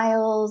between the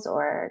miles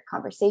or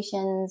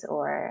conversations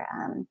or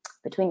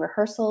between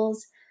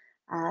rehearsals.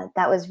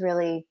 That was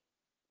really,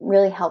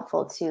 really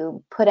helpful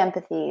to put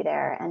empathy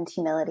there, and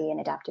humility and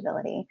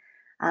adaptability.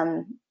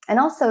 And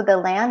also the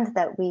land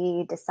that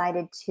we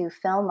decided to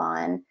film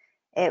on,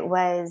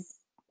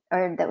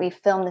 that we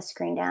filmed the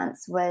screen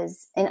dance,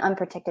 was an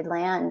unprotected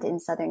land in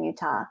Southern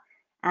Utah.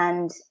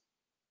 And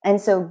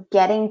so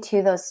getting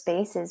to those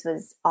spaces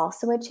was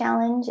also a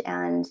challenge,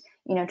 and,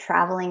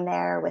 traveling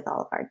there with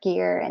all of our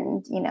gear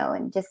and,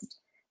 and just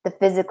the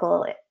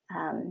physical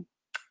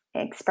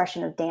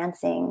expression of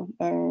dancing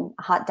in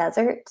a hot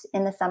desert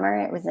in the summer.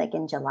 It was like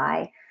in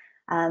July.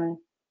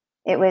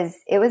 It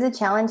was a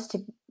challenge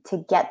to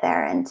get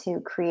there and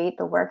to create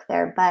the work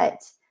there. But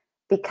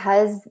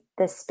because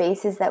the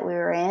spaces that we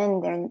were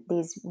in, there are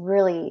these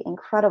really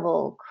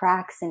incredible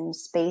cracks and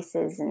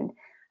spaces and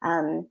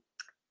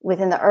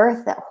within the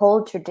earth that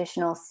hold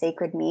traditional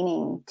sacred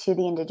meaning to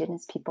the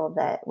indigenous people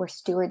that were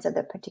stewards of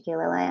the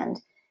particular land.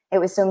 It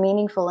was so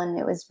meaningful, and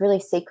it was really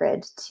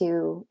sacred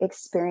to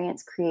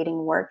experience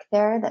creating work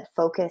there that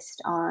focused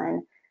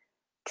on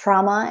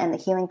trauma and the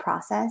healing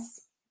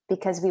process,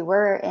 because we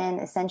were in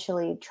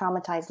essentially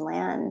traumatized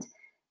land.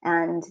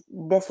 And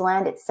this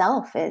land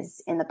itself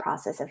is in the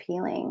process of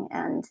healing,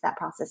 and that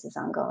process is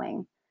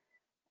ongoing.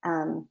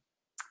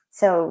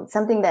 So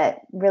something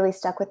that really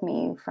stuck with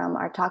me from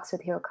our talks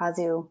with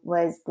Hirokazu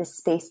was this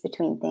space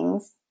between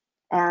things.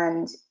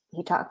 And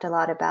he talked a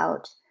lot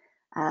about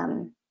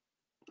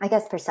I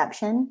guess,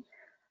 perception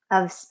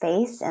of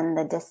space and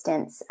the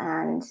distance,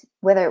 and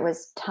whether it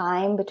was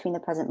time between the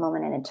present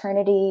moment and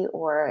eternity,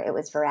 or it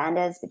was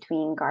verandas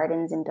between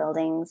gardens and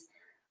buildings.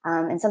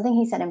 And something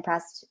he said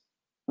impressed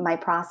my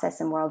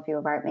process and worldview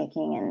of art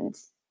making. And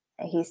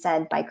he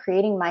said, by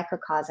creating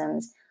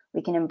microcosms,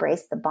 we can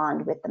embrace the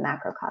bond with the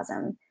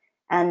macrocosm.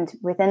 And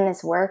within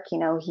this work, you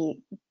know,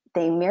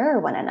 they mirror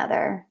one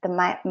another.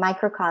 The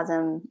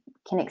microcosm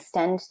can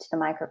extend to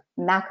the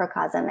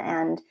macrocosm,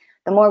 and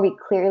the more we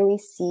clearly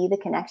see the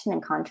connection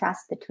and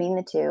contrast between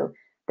the two,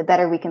 the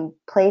better we can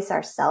place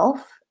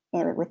ourselves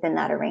within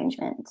that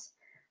arrangement.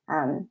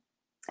 And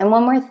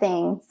one more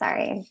thing,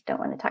 sorry, I don't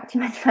want to talk too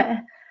much, but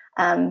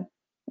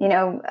you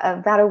know,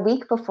 about a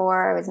week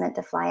before I was meant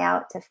to fly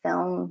out to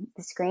film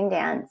the screen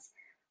dance,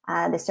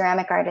 the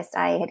ceramic artist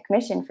I had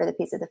commissioned for the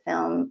piece of the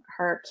film,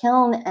 her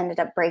kiln ended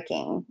up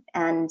breaking.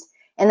 And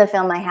in the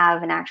film, I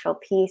have an actual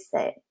piece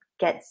that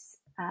gets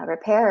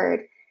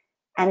repaired.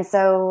 And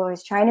so I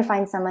was trying to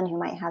find someone who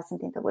might have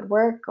something that would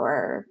work,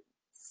 or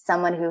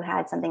someone who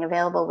had something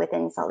available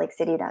within Salt Lake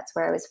City. That's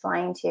where I was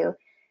flying to.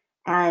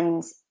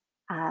 And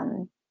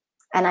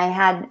I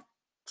had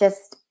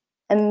just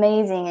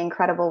amazing,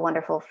 incredible,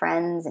 wonderful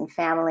friends and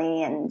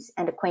family and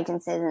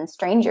acquaintances and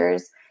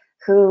strangers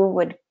who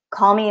would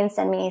call me and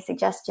send me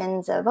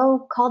suggestions of,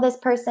 oh, call this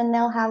person,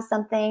 they'll have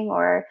something.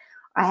 Or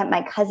I had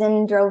my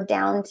cousin drove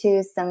down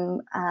to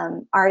some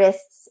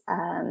artists'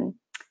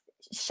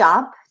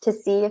 shop to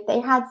see if they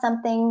had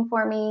something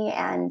for me.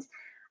 And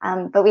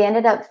but we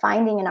ended up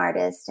finding an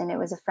artist, and it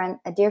was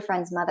a dear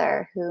friend's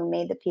mother who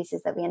made the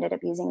pieces that we ended up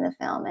using in the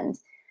film. And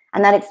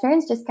that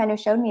experience just kind of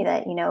showed me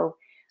that, you know,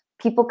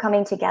 people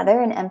coming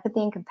together and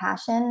empathy and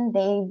compassion,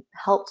 they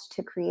helped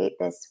to create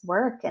this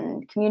work,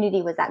 and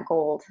community was that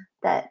gold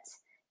that,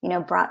 you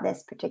know, brought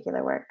this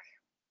particular work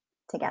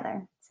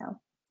together. So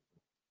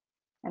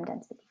I'm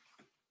done speaking.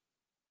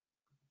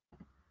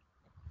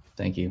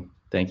 Thank you.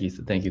 Thank you.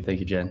 Thank you. Thank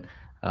you, Jen.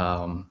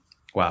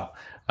 Wow.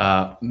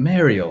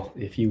 Mariel,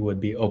 if you would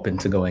be open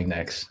to going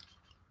next.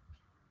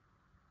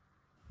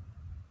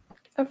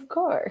 Of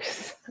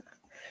course.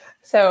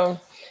 So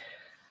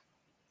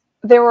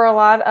there were a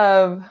lot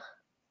of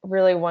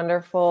really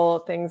wonderful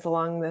things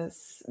along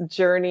this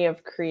journey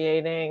of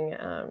creating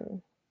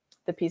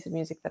the piece of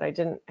music that I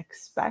didn't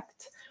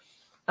expect.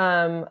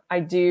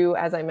 I do,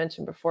 as I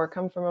mentioned before,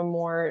 come from a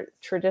more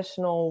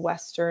traditional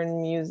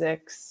Western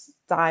music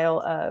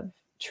style of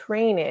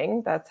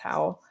training. That's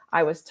how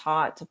I was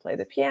taught to play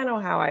the piano,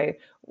 how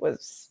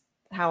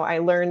I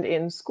learned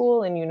in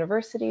school and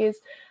universities,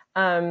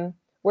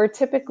 where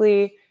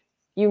typically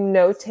you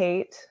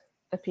notate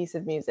a piece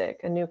of music.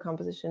 A new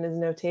composition is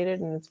notated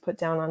and it's put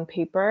down on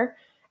paper,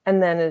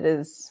 and then it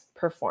is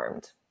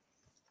performed.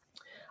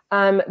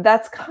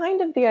 That's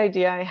kind of the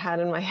idea I had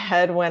in my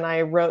head when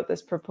I wrote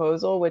this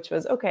proposal, which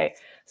was, okay,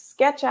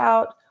 sketch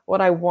out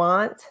what I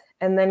want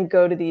and then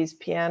go to these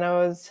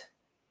pianos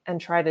and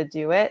try to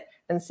do it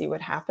and see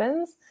what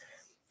happens.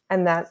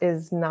 And that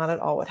is not at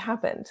all what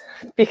happened,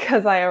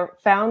 because I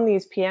found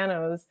these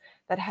pianos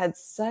that had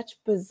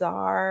such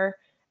bizarre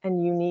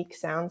and unique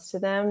sounds to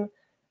them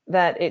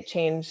that it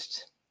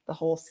changed the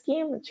whole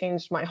scheme. It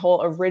changed my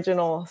whole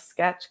original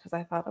sketch, because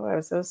I thought, oh, I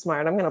was so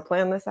smart, I'm going to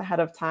plan this ahead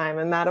of time.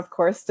 And that, of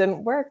course,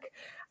 didn't work.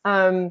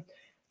 And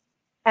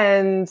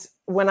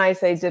when I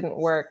say didn't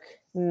work,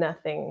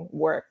 nothing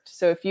worked.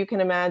 So if you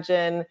can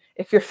imagine,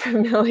 if you're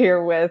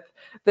familiar with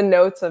the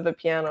notes of a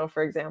piano,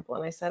 for example,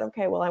 and I said,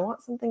 okay, well, I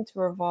want something to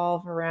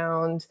revolve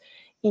around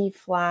E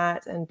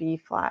flat and B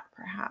flat,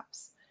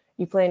 perhaps.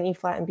 You play an E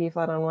flat and B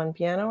flat on one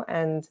piano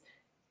and it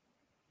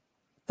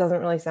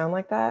doesn't really sound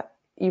like that.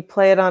 You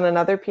play it on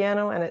another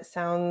piano and it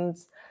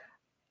sounds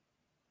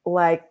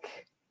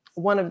like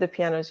one of the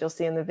pianos you'll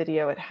see in the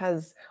video. It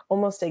has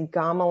almost a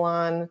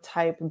gamelan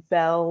type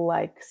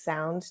bell-like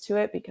sound to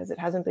it, because it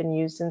hasn't been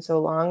used in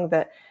so long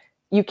that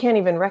you can't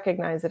even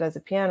recognize it as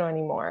a piano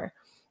anymore.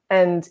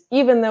 And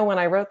even though when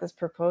I wrote this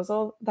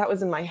proposal, that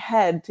was in my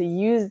head to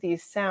use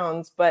these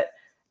sounds, but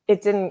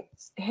it didn't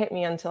hit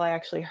me until I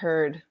actually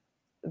heard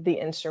the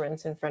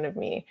instruments in front of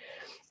me.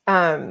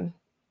 And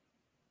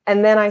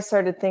then I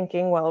started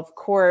thinking, well, of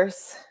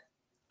course,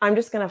 I'm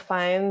just going to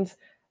find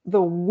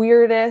the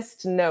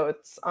weirdest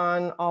notes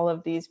on all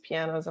of these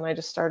pianos. And I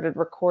just started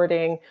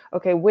recording,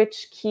 okay,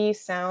 which key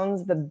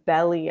sounds the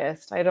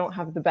belliest? I don't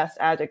have the best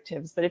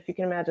adjectives, but if you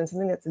can imagine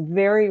something that's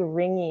very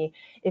ringy,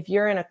 if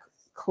you're in a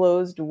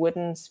closed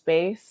wooden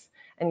space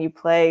and you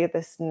play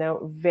this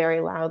note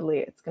very loudly,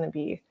 it's going to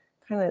be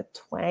kind of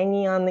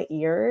twangy on the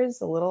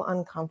ears, a little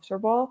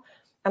uncomfortable.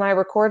 And I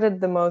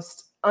recorded the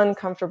most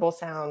uncomfortable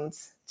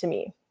sounds to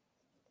me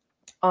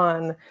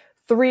on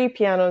 3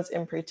 pianos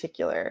in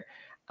particular.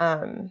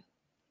 And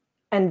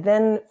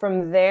then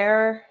from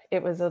there,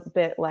 it was a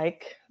bit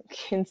like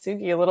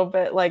Kintsugi, a little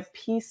bit like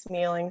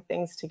piecemealing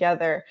things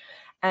together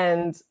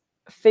and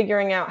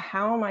figuring out,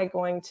 how am I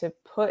going to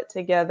put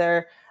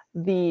together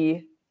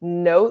the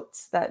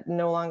notes that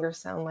no longer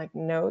sound like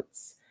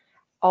notes,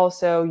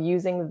 also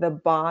using the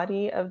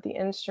body of the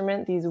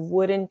instrument, these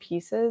wooden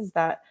pieces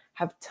that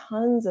have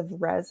tons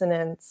of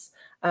resonance.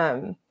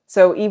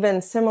 So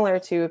even similar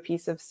to a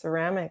piece of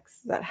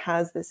ceramics that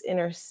has this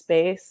inner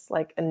space,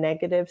 like a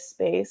negative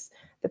space,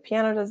 the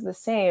piano does the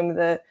same.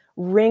 The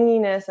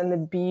ringiness and the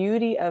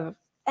beauty of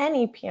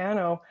any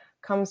piano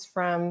comes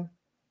from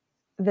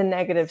the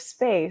negative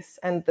space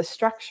and the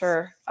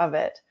structure of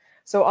it.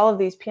 So all of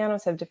these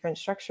pianos have different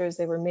structures.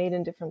 They were made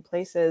in different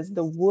places.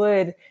 The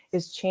wood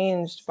is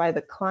changed by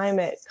the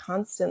climate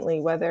constantly,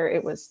 whether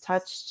it was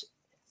touched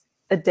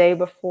a day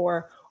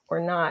before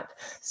or not.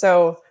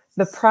 So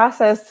the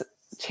process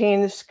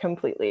changed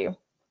completely.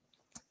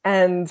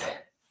 And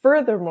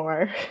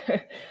furthermore,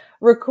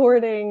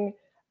 recording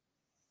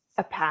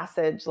a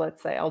passage,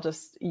 let's say, I'll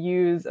just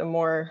use a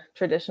more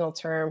traditional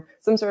term,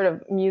 some sort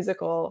of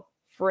musical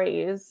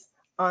phrase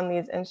on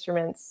these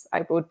instruments.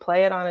 I would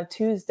play it on a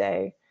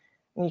Tuesday,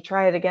 and you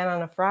try it again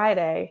on a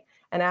Friday.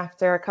 And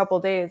after a couple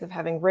of days of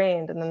having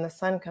rained, and then the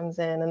sun comes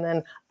in, and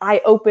then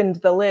I opened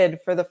the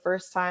lid for the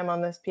first time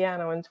on this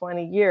piano in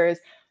 20 years,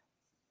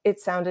 it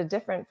sounded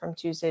different from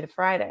Tuesday to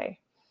Friday.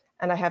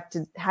 And I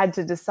had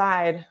to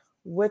decide,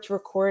 which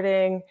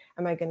recording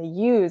am I going to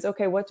use?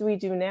 Okay, what do we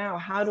do now?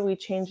 How do we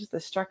change the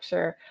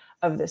structure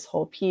of this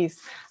whole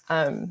piece?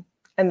 And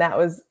that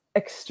was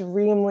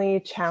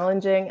extremely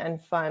challenging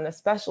and fun,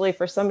 especially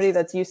for somebody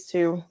that's used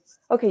to,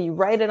 okay, you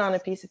write it on a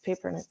piece of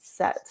paper and it's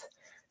set.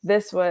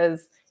 This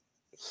was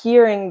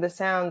hearing the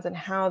sounds and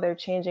how they're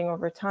changing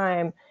over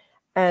time,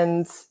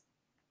 and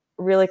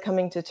really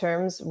coming to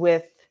terms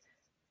with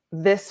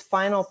this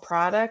final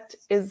product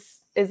is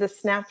a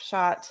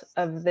snapshot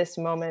of this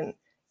moment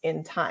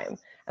in time.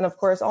 And of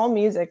course, all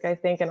music, I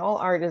think, and all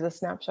art is a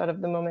snapshot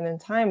of the moment in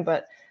time.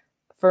 But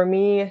for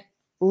me,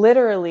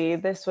 literally,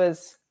 this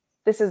is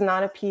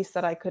not a piece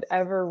that I could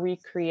ever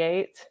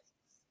recreate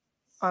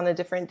on a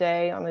different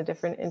day, on a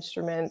different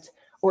instrument,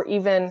 or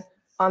even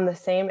on the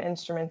same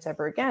instruments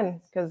ever again,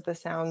 because the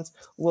sounds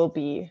will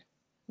be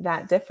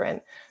that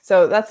different.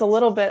 So that's a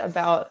little bit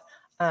about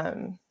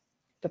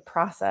the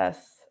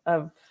process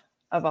of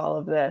all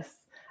of this.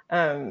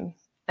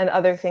 And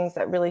other things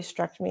that really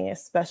struck me,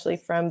 especially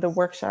from the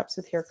workshops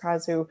with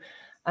Hirokazu,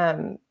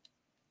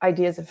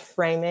 ideas of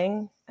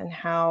framing and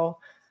how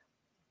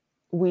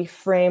we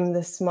frame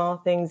the small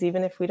things,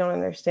 even if we don't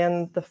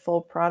understand the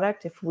full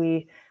product. If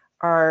we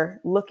are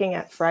looking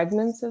at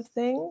fragments of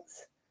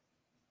things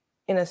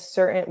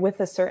with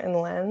a certain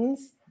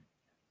lens,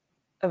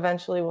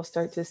 eventually we'll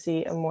start to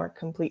see a more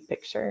complete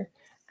picture.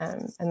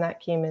 And that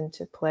came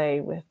into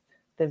play with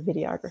the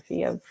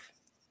videography of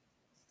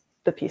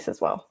the piece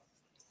as well.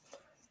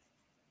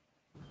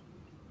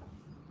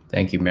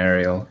 Thank you,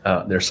 Mariel.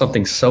 There's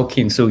something so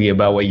kintsugi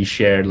about what you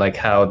shared, like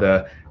how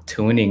the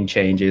tuning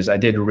changes. I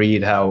did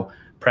read how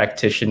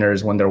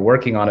practitioners, when they're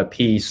working on a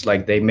piece,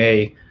 like they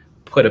may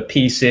put a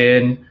piece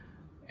in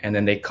and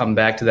then they come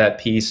back to that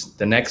piece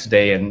the next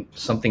day and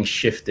something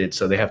shifted.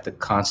 So they have to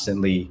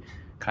constantly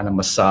kind of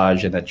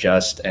massage and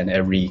adjust, and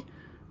every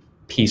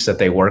piece that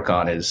they work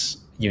on is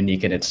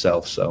unique in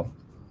itself. So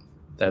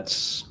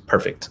that's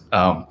perfect.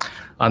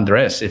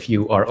 Andres, if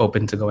you are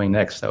open to going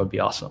next, that would be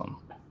awesome.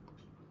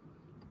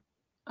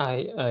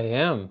 I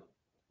am.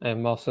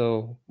 I'm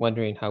also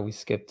wondering how we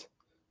skipped.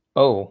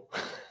 Oh.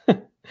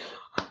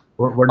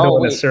 We're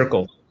doing a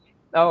circle.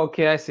 Oh,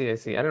 okay. I see.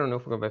 I don't know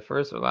if we're going by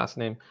first or last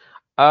name.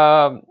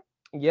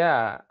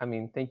 Yeah. I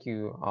mean, thank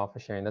you all for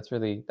sharing. That's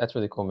really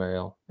cool,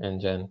 Mariel and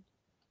Jen.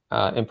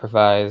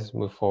 Improvise,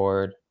 move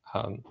forward.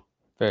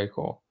 Very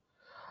cool.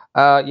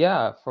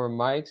 Yeah. For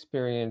my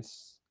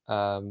experience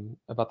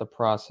about the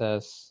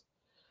process,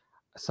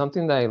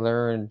 something that I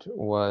learned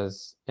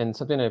was, and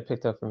something I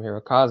picked up from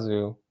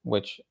Hirokazu,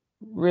 which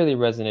really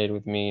resonated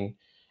with me.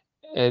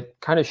 It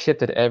kind of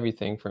shifted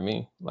everything for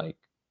me, like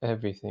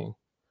everything.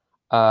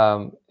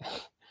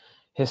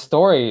 His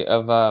story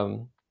of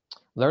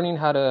learning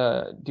how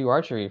to do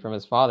archery from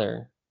his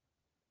father,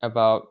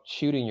 about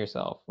shooting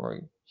yourself or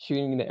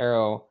shooting the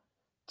arrow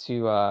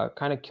to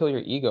kind of kill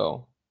your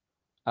ego,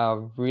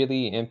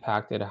 really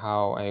impacted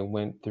how I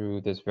went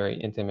through this very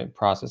intimate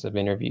process of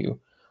interview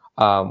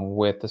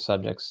with the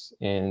subjects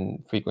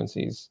in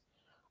frequencies.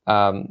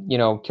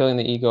 Killing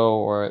the ego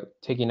or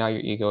taking out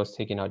your ego is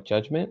taking out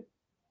judgment,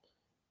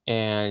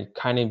 and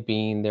kind of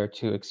being there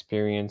to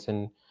experience.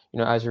 And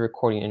as you're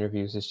recording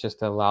interviews, it's just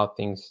to allow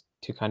things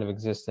to kind of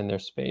exist in their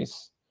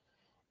space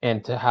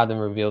and to have them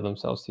reveal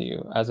themselves to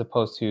you, as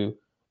opposed to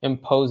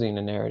imposing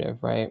a narrative,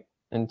 right?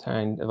 And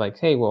trying to, like,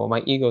 hey, well,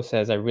 my ego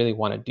says I really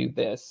want to do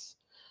this.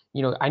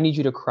 I need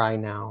you to cry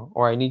now,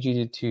 or I need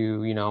you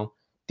to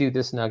do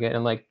this nugget,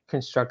 and like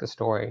construct a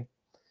story.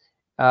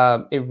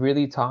 It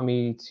really taught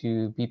me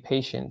to be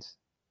patient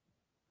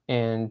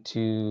and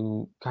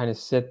to kind of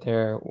sit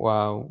there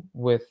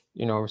with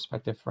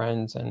respective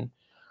friends and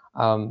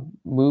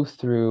move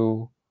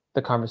through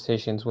the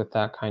conversations with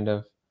that kind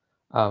of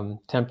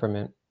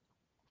temperament.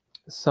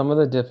 Some of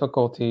the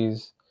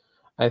difficulties,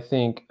 I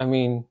think,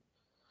 the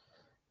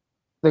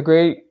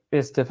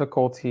greatest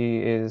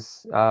difficulty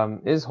is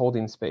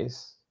holding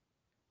space.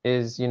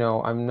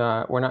 We're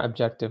not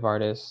objective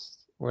artists.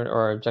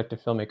 or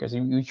objective filmmakers.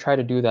 You try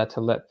to do that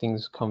to let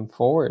things come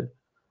forward,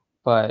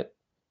 but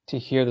to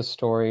hear the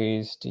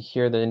stories, to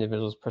hear the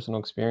individual's personal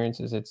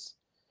experiences,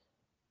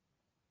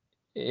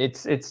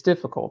 it's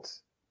difficult.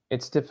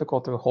 It's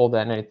difficult to hold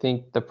that. And I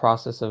think the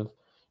process of,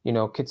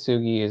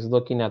 Kintsugi is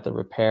looking at the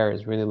repair,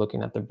 is really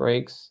looking at the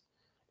breaks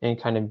and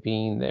kind of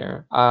being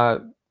there. I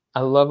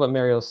love what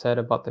Mariel said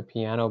about the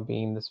piano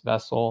being this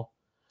vessel.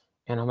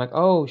 And I'm like,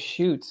 oh,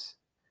 shoot.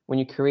 When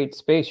you create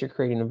space, you're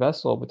creating a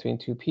vessel between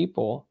two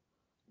people.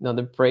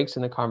 The breaks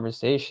in the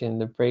conversation,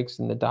 the breaks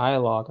in the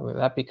dialogue, I mean,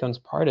 that becomes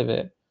part of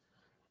it.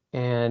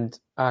 And,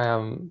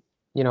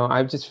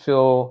 I just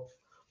feel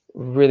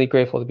really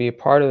grateful to be a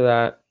part of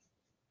that.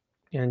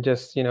 And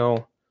just,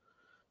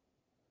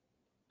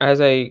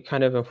 as I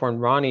kind of informed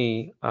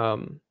Rani,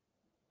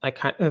 I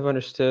kind of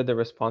understood the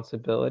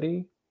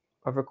responsibility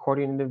of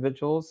recording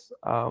individuals.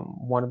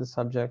 One of the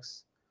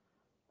subjects,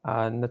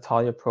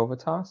 Natalia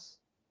Provitas,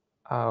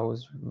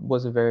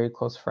 was a very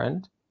close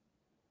friend,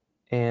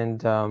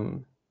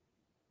 and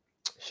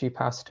she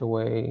passed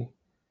away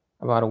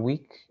about a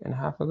week and a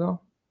half ago.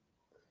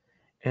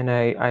 And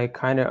I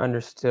kind of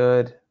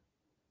understood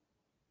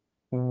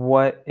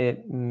what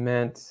it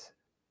meant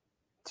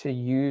to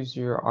use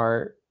your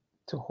art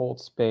to hold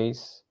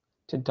space,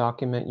 to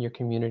document your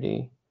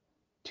community,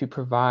 to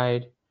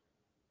provide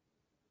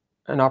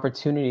an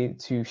opportunity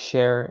to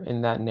share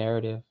in that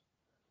narrative.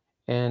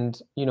 And,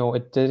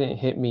 it didn't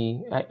hit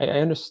me. I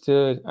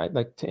understood, I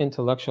like to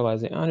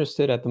intellectualize it. I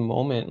understood at the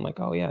moment, like,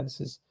 oh yeah,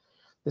 this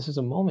is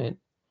a moment.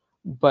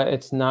 But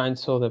it's not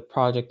until the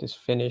project is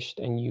finished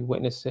and you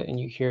witness it and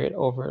you hear it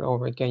over and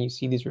over again, you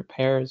see these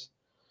repairs,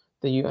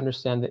 that you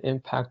understand the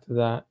impact of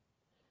that.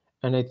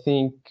 And I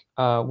think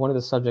one of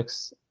the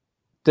subjects,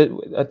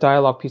 a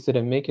dialogue piece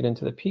didn't make it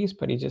into the piece,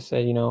 but he just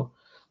said,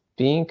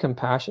 being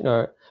compassionate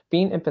or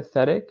being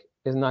empathetic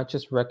is not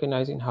just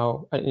recognizing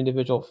how an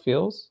individual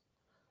feels,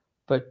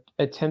 but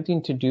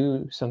attempting to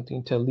do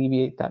something to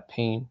alleviate that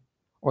pain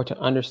or to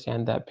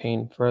understand that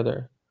pain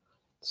further.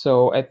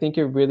 So I think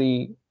it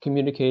really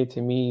communicated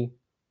to me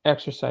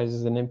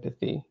exercises in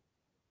empathy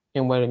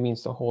and what it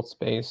means to hold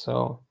space.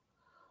 So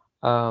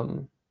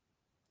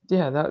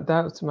yeah,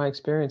 that's my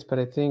experience. But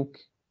I think,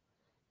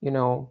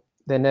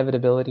 the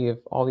inevitability of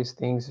all these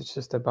things, it's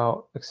just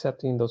about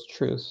accepting those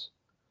truths.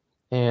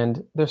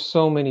 And there's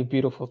so many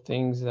beautiful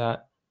things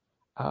that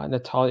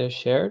Natalia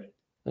shared.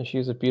 And she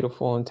was a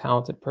beautiful and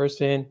talented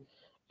person.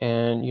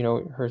 And,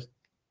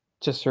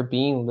 her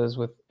being lives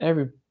with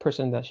every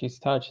person that she's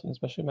touched, and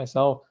especially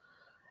myself.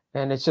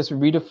 And it's just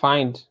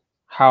redefined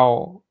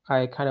how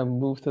I kind of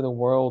move through the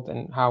world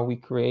and how we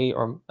create,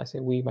 or I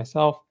say we,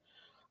 myself,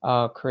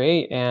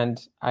 create.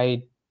 And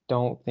I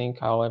don't think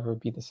I'll ever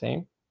be the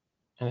same.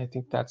 And I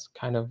think that's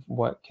kind of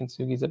what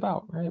Kintsugi is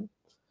about, right?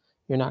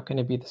 You're not going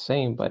to be the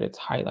same, but it's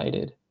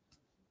highlighted.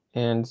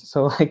 And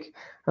so, like,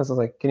 I was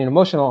like getting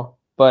emotional,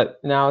 but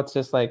now it's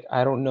just like,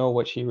 I don't know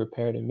what she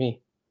repaired in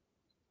me.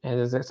 And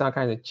it's not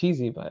kind of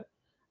cheesy, but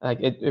like,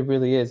 it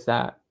really is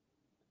that,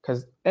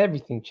 because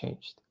everything's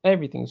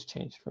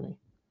changed for me.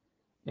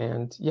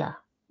 And yeah,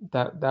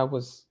 that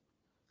was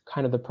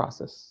kind of the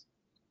process.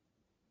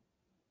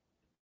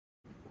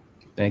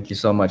 Thank you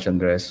so much,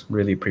 Andres.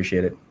 Really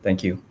appreciate it.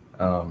 Thank you.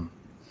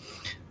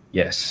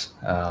 Yes.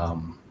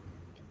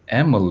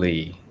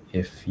 Emily,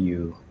 if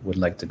you would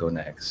like to go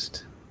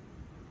next.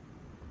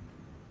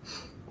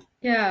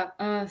 Yeah,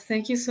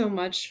 thank you so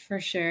much for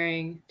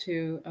sharing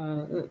to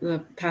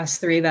the past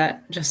three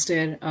that just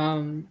did.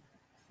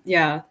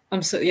 Yeah,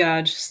 I'm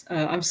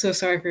so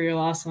sorry for your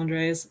loss,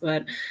 Andres,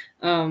 but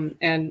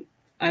and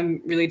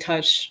I'm really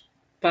touched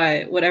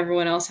by what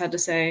everyone else had to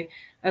say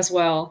as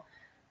well.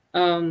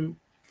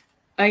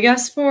 I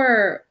guess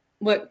for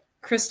what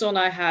Crystal and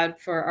I had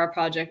for our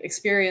project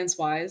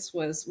experience-wise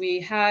was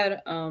we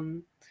had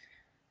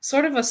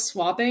sort of a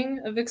swapping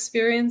of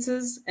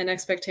experiences and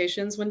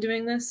expectations when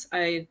doing this.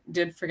 I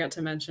did forget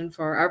to mention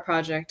for our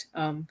project,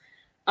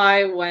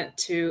 I went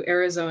to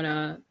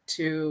Arizona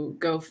to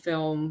go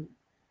film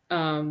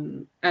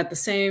at the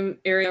same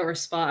area or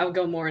spot. I would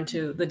go more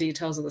into the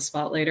details of the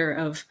spot later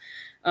of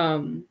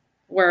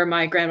where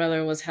my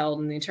grandmother was held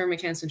in the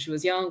internment camps when she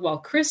was young, while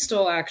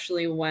Crystal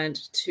actually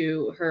went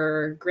to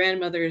her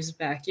grandmother's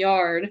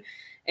backyard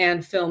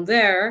and filmed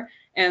there.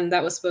 And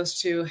that was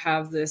supposed to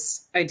have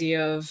this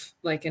idea of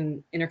like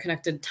an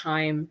interconnected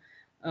time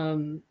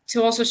to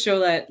also show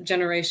that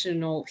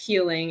generational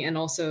healing and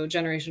also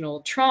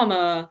generational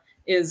trauma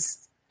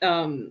is,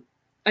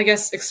 I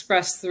guess,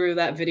 expressed through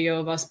that video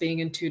of us being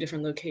in two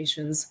different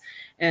locations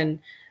and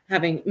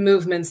having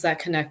movements that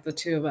connect the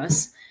two of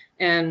us.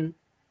 And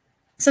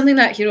something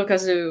that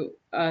Hirokazu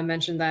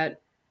mentioned that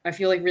I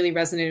feel like really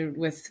resonated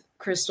with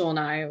Crystal and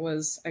I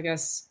was, I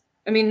guess,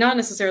 I mean, not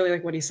necessarily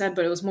like what he said,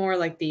 but it was more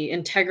like the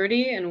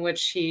integrity in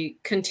which he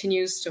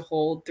continues to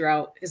hold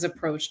throughout his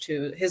approach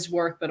to his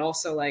work, but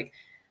also like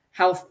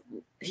how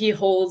he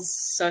holds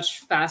such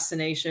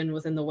fascination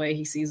within the way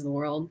he sees the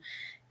world.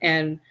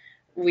 And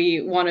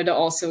we wanted to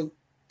also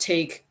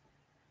take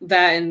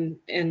that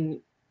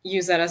and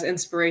use that as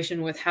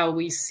inspiration with how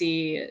we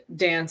see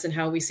dance and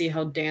how we see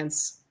how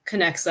dance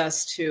connects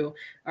us to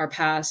our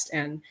past.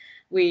 And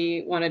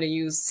we wanted to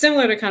use,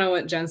 similar to kind of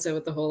what Jen said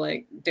with the whole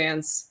like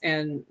dance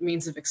and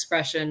means of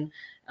expression,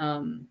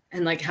 and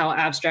like how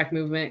abstract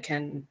movement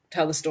can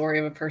tell the story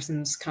of a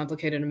person's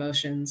complicated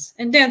emotions.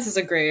 And dance is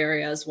a gray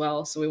area as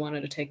well. So we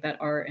wanted to take that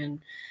art and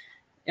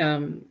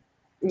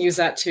use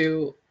that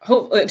to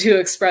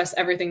express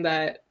everything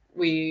that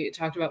we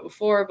talked about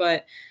before.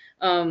 But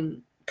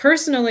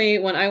personally,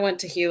 when I went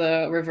to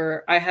Gila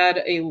River, I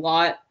had a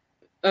lot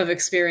of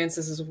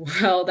experiences as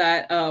well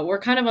that were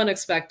kind of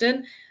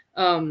unexpected.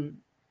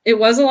 It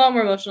was a lot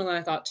more emotional than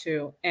I thought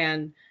too.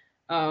 And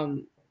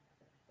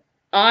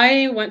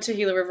I went to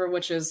Gila River,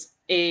 which is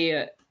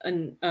an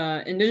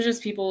Indigenous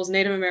peoples,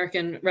 Native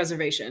American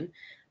reservation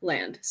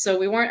land. So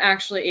we weren't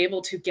actually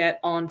able to get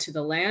onto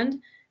the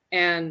land.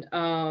 And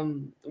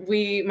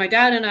my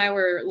dad and I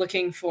were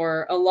looking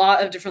for a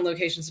lot of different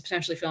locations to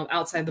potentially film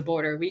outside the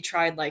border. We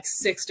tried like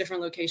 6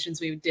 different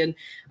locations. We did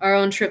our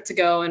own trip to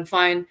go and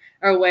find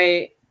our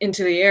way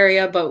into the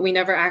area, but we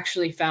never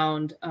actually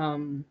found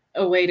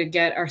a way to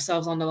get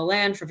ourselves onto the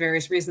land for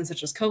various reasons,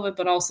 such as COVID,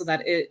 but also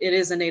that it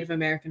is a Native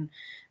American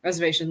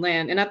reservation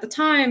land. And at the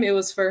time, it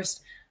was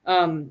first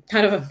kind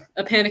of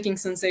a panicking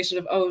sensation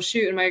of, oh,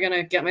 shoot, am I going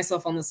to get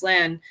myself on this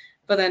land?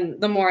 But then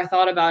the more I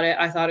thought about it,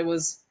 I thought it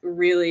was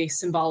really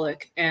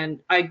symbolic. And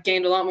I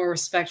gained a lot more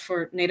respect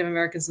for Native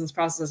Americans in this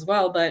process as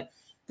well. But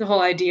the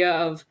whole idea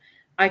of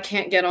I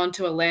can't get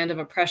onto a land of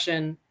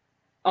oppression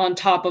on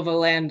top of a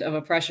land of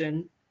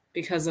oppression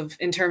because of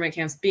internment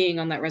camps being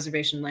on that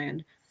reservation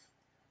land.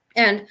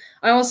 And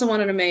I also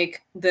wanted to make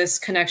this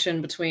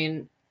connection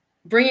between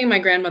bringing my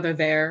grandmother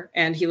there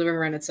and Gila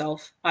River in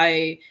itself.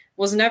 I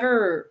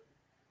never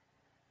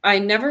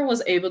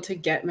was able to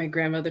get my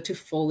grandmother to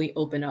fully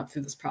open up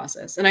through this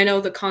process. And I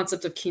know the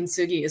concept of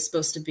Kintsugi is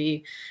supposed to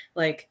be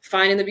like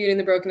finding the beauty in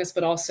the brokenness,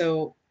 but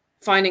also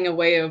finding a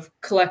way of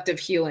collective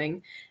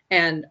healing.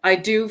 And I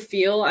do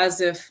feel as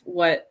if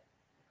what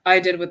I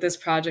did with this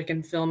project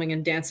and filming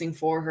and dancing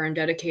for her and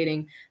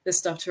dedicating this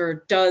stuff to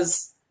her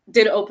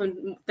did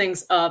open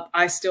things up.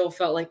 I still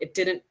felt like it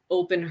didn't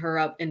open her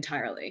up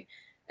entirely.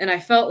 And I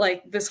felt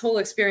like this whole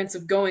experience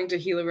of going to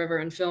Gila River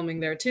and filming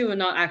there too, and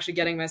not actually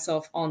getting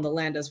myself on the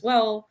land as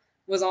well,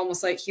 was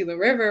almost like Gila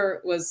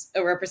River was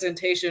a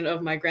representation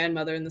of my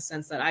grandmother in the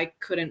sense that I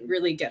couldn't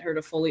really get her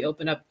to fully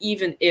open up,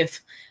 even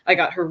if I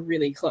got her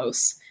really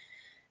close.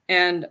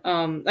 And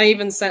I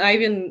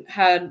even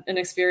had an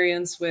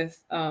experience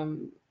with,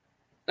 when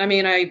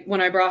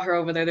I brought her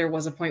over there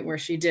was a point where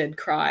she did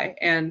cry.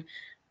 And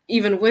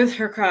even with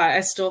her cry,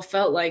 I still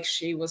felt like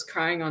she was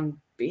crying on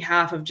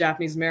behalf of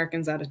Japanese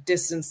Americans at a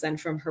distance then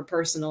from her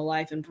personal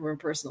life and from her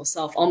personal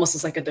self, almost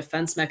as like a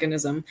defense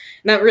mechanism.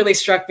 And that really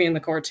struck me in the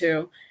core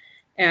too.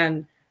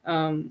 And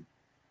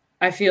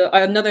I feel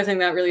another thing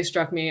that really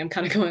struck me, I'm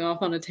kind of going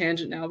off on a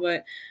tangent now,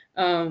 but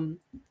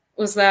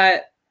was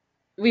that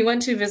we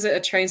went to visit a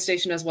train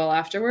station as well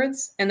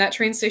afterwards. And that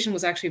train station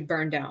was actually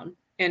burned down.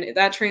 And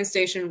that train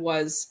station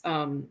was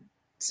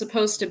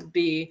supposed to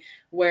be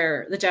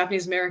where the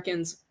Japanese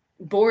Americans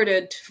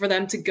boarded for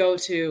them to go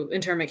to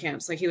internment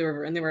camps like Gila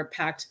River, and they were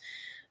packed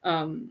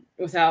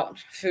without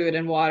food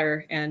and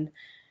water. And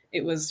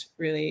it was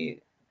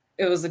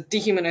a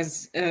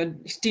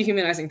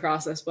dehumanizing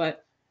process.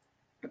 But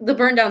the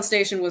burned down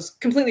station was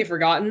completely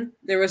forgotten.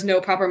 There was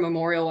no proper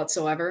memorial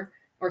whatsoever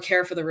or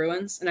care for the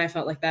ruins. And I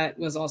felt like that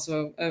was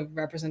also a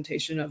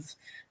representation of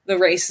the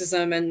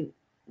racism and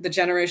the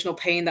generational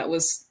pain that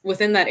was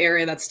within that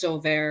area that's still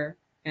there.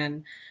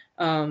 And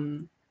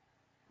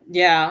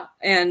yeah.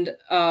 And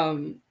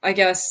I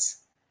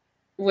guess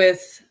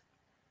with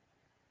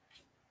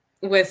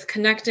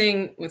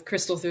connecting with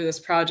Crystal through this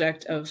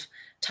project of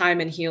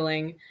time and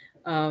healing,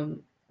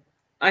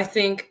 I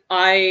think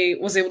I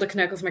was able to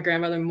connect with my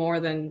grandmother more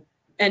than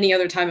any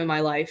other time in my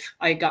life.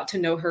 I got to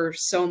know her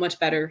so much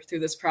better through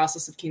this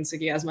process of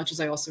Kintsugi, as much as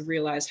I also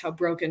realized how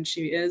broken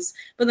she is,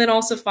 but then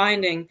also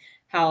finding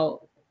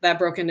how that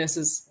brokenness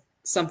is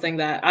something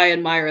that I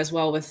admire as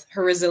well, with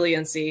her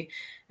resiliency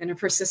and her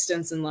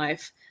persistence in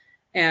life.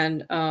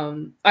 And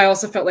I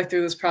also felt like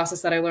through this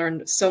process that I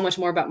learned so much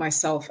more about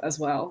myself as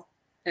well.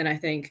 And I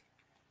think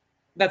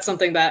that's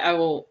something that I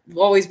will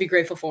always be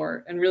grateful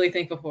for and really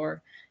thankful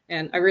for.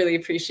 And I really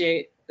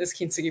appreciate this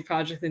Kintsugi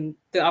project and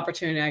the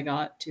opportunity I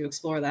got to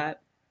explore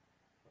that.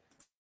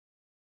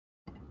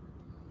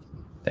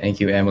 Thank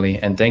you, Emily.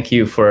 And thank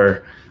you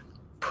for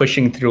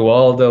pushing through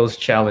all those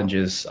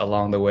challenges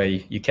along the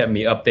way. You kept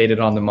me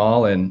updated on them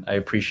all, and I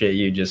appreciate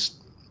you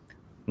just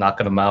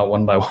knocking them out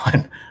one by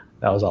one.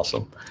 That was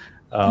awesome.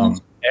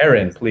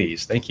 Erin,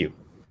 please. Thank you.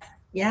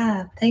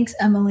 Yeah, thanks,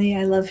 Emily.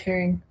 I love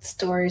hearing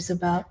stories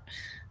about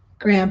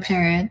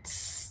grandparents,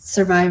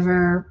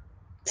 survivors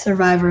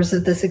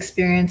of this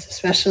experience,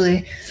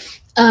 especially.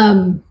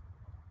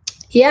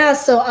 Yeah,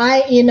 so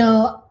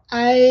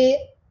I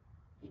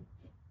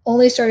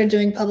only started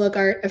doing public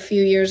art a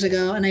few years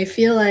ago, and I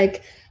feel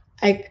like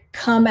I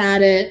come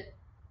at it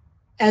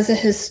as a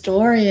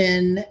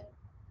historian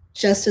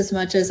just as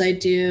much as I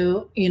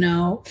do, you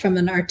know, from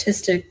an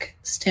artistic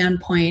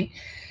standpoint.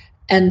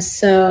 And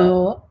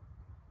so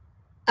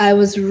I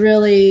was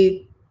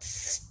really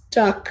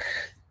stuck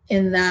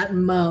in that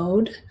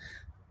mode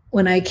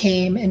when I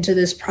came into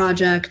this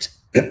project.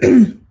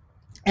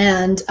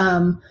 And,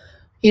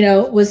 you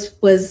know,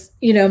 was,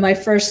 you know, my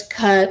first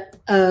cut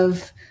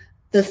of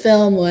the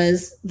film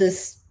was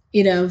this,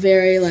 you know,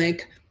 very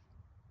like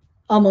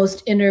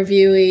almost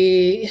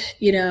interviewee,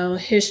 you know,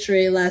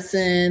 history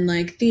lesson,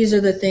 like these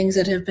are the things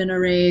that have been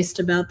erased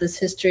about this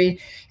history.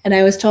 And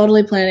I was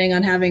totally planning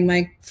on having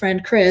my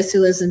friend Chris,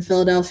 who lives in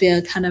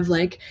Philadelphia, kind of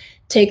like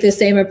take the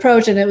same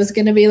approach. And it was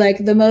going to be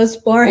like the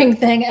most boring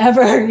thing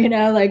ever, you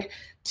know, like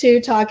two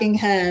talking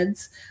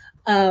heads.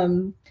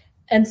 And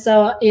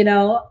so, you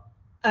know,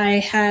 I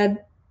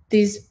had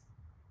these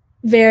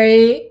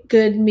very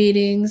good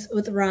meetings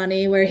with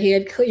Rani where he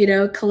had, you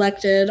know,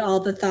 collected all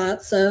the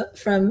thoughts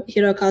from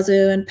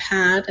Hirokazu and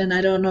Pat and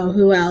I don't know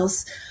who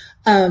else,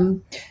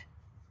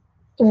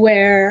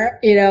 where,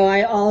 you know,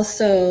 I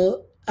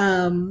also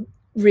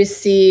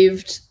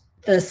received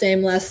the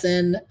same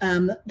lesson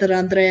that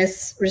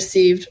Andres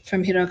received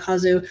from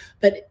Hirokazu,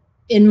 but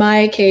in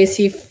my case,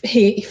 he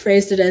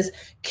phrased it as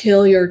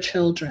kill your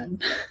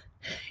children,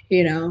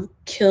 you know,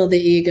 kill the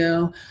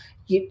ego.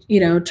 You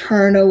know,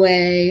 turn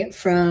away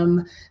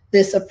from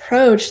this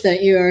approach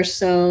that you are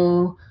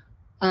so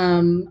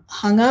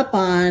hung up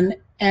on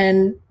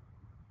and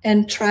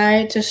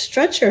try to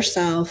stretch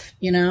yourself,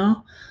 you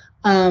know,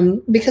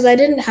 because I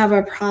didn't have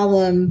a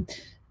problem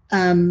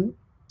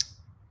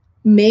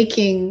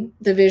making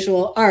the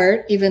visual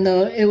art, even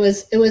though it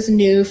was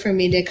new for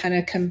me to kind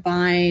of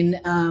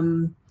combine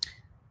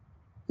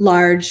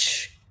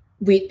large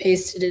wheat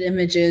pasted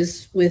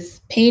images with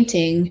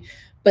painting.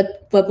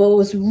 But what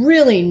was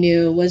really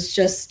new was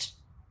just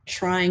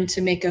trying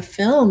to make a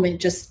film and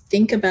just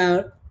think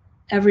about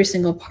every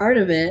single part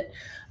of it.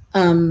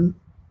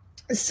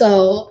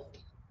 So,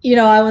 you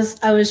know, I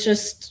was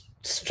just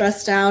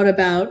stressed out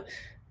about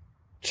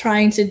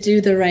trying to do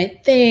the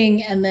right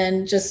thing and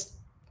then just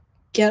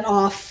get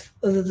off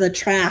of the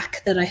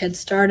track that I had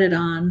started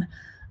on.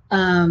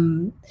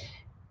 And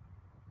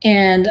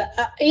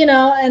you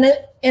know,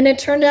 and it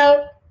turned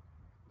out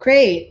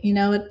great. You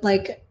know,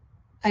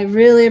 I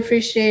really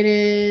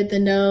appreciated the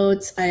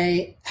notes.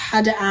 I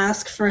had to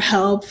ask for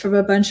help from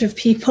a bunch of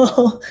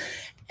people.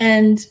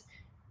 And,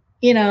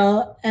 you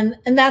know, and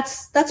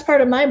that's part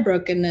of my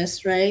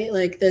brokenness, right?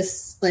 Like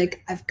this,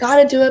 like, I've got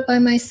to do it by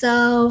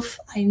myself.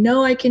 I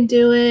know I can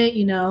do it,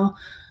 you know?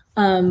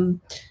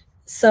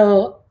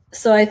 So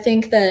I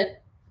think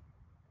that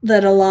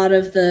a lot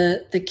of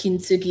the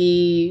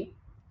Kintsugi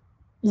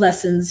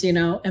lessons, you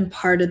know,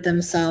 imparted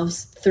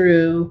themselves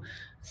through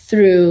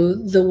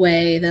the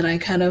way that I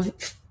kind of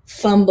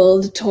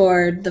fumbled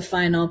toward the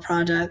final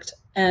project.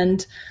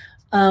 And,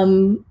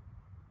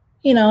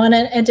 you know, and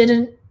it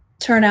didn't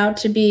turn out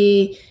to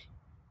be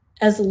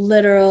as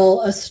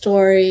literal a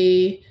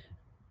story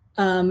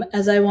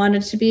as I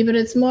wanted to be, but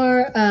it's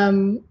more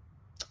kind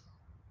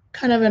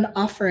of an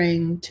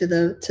offering to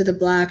the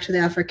Black, to the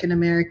African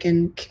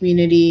American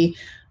community,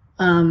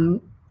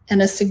 and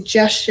a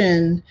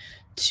suggestion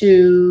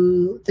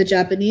to the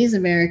Japanese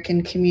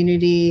American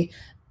community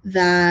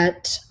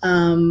that,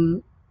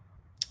 you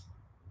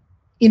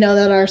know,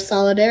 that our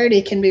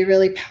solidarity can be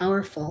really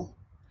powerful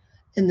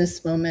in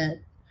this moment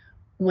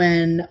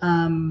when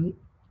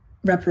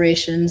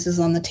reparations is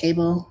on the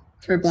table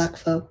for Black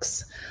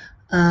folks.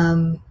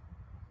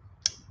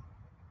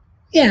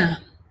 Yeah,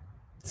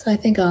 so I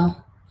think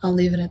I'll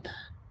leave it at that.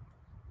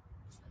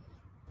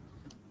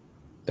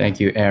 Thank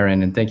you,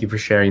 Erin, and thank you for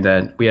sharing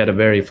that. We had a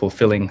very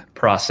fulfilling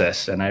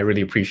process, and I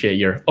really appreciate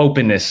your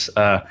openness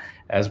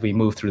as we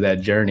move through that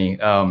journey.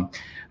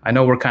 I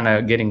know we're kind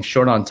of getting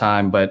short on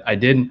time, but I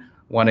did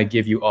want to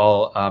give you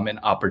all an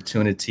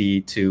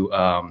opportunity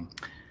to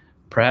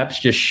perhaps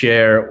just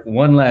share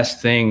one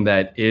last thing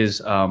that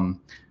is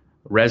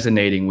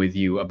resonating with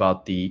you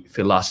about the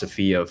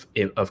philosophy of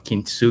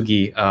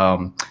Kintsugi.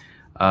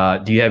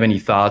 Do you have any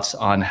thoughts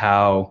on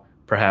how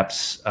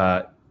perhaps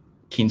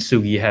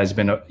Kintsugi has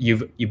been,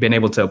 you've been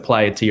able to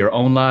apply it to your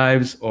own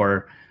lives,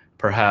 or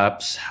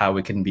perhaps how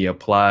it can be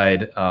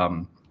applied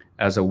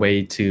as a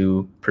way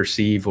to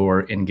perceive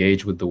or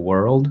engage with the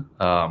world?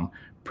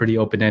 Pretty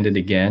open-ended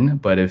again,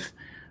 but if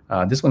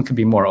this one could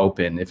be more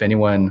open, if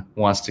anyone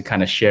wants to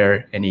kind of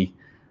share any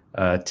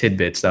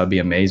tidbits, that would be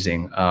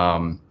amazing.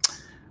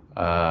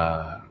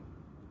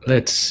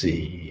 Let's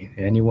see,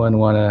 anyone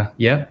want to,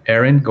 yeah,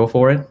 Erin, go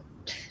for it.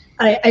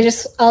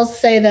 I'll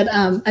say that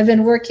I've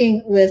been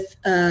working with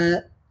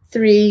 3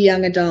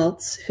 young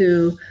adults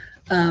who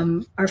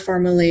are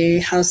formerly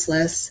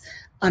houseless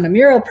on a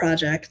mural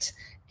project.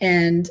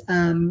 And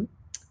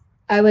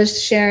I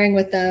was sharing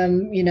with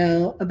them, you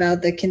know,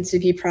 about the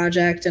Kintsugi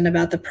project and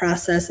about the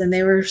process, and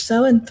they were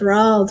so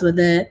enthralled with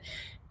it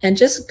and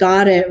just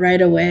got it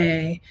right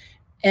away.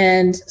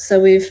 And so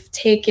we've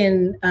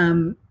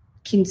taken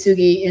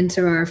Kintsugi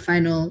into our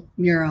final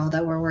mural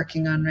that we're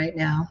working on right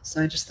now.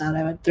 So I just thought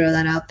I would throw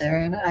that out there.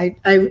 And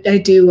I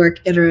do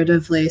work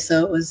iteratively,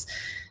 so it was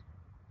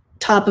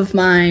top of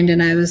mind,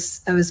 and I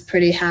was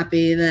pretty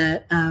happy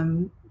that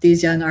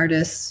these young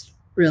artists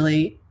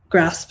really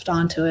grasped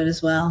onto it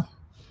as well.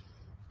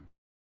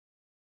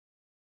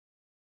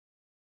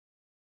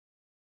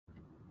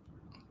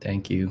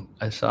 Thank you.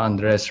 I saw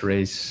Andres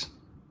raise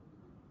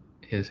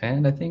his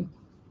hand, I think.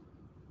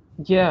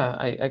 Yeah,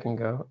 I can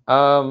go.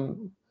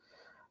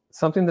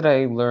 Something that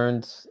I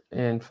learned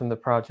from the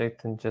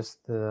project and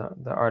just the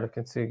art of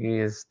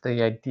Kintsugi is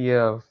the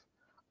idea of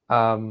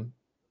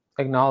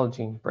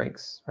acknowledging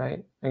breaks,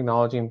 right?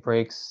 Acknowledging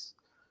breaks,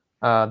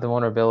 the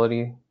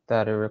vulnerability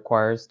that it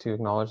requires to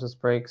acknowledge those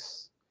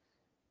breaks,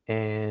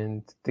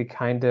 and the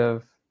kind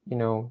of,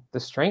 the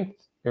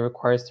strength it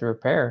requires to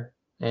repair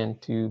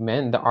and to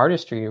mend. The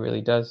artistry it really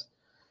does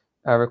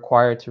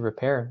require to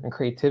repair, and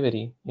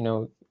creativity.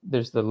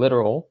 There's the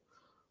literal,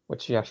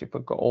 which you actually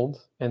put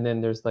gold, and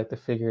then there's like the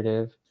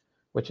figurative,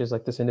 which is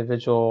like this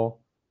individual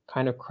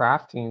kind of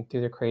crafting through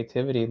the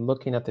creativity,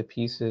 looking at the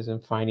pieces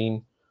and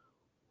finding,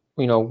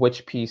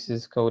 which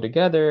pieces go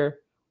together,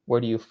 where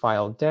do you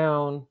file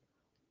down,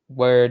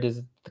 where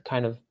does the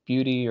kind of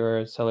beauty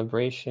or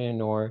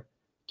celebration or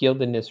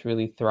gildedness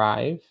really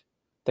thrive,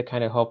 that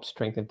kind of helps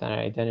strengthen that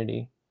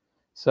identity.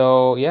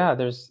 So yeah,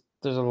 there's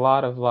a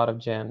lot of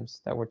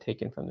gems that were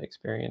taken from the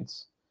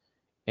experience.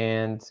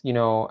 And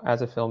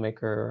as a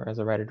filmmaker, as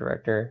a writer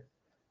director,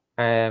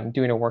 I am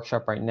doing a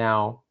workshop right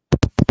now.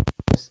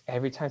 Just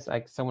every time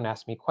like someone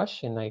asks me a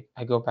question, like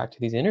I go back to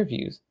these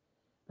interviews,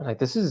 and like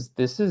this is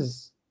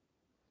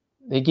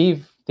they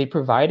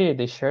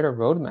shared a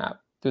roadmap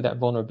through that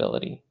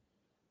vulnerability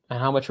and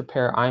how much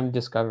repair I'm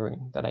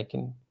discovering that I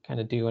can kind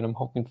of do, and I'm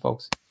hoping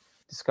folks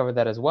discover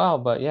that as well.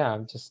 But yeah,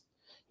 just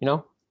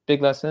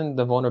big lesson: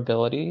 the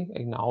vulnerability,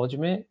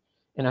 acknowledgement,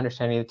 and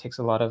understanding it takes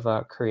a lot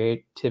of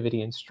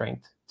creativity and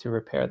strength to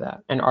repair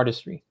that, and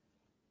artistry.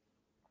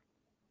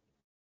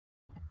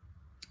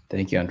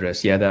 Thank you,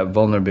 Andres. Yeah, that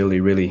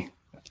vulnerability really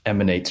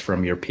emanates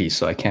from your piece,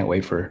 so I can't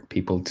wait for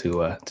people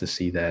to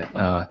see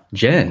that.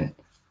 Jen.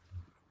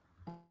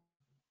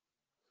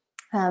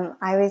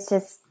 I was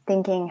just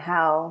thinking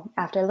how,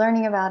 after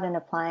learning about and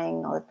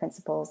applying all the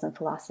principles and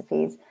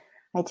philosophies,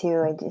 I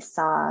just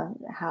saw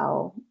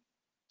how,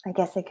 I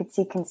guess I could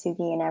see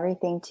Kintsugi in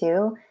everything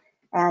too,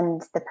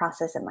 and the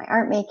process of my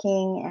art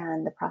making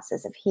and the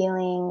process of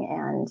healing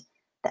and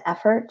the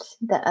effort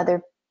that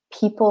other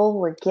people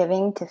were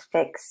giving to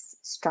fix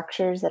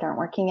structures that aren't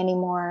working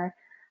anymore,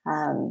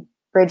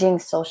 bridging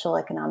social,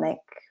 economic,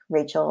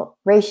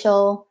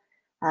 racial,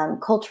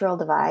 cultural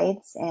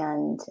divides,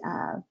 and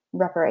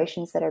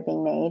reparations that are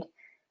being made,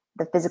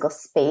 the physical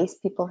space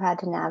people had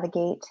to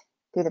navigate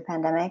through the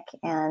pandemic,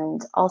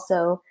 and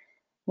also,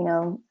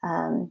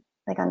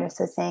 like Andres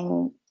was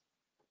saying,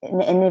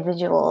 an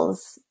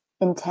individual's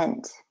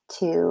intent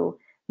to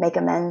make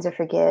amends or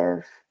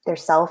forgive their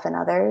self and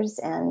others,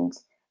 and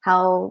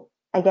how,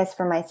 I guess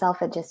for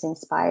myself, it just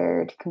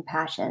inspired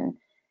compassion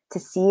to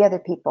see other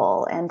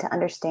people and to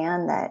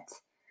understand that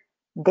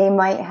they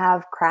might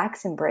have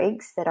cracks and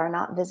breaks that are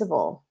not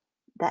visible,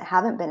 that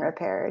haven't been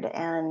repaired,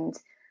 and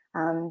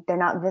they're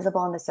not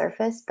visible on the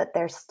surface, but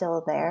they're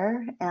still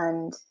there,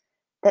 and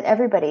that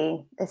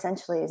everybody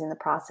essentially is in the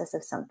process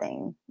of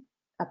something,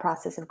 a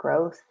process of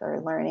growth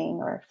or learning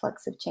or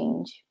flux of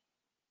change.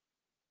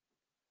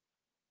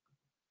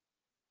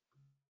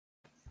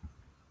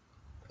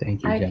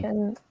 Thank you,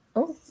 Jen.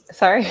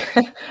 Sorry.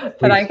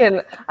 But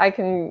I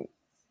can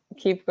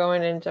keep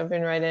going and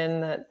jumping right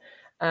in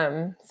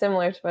that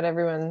similar to what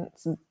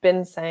everyone's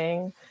been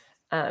saying,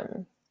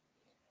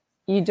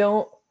 you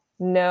don't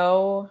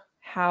know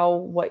how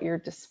what you're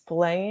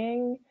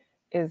displaying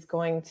is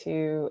going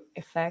to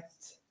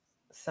affect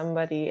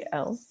somebody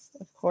else,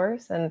 of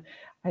course. And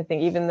I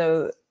think even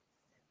though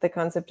the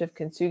concept of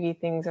Kintsugi,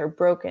 things are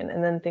broken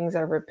and then things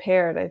are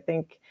repaired, I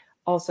think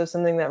also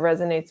something that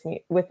resonates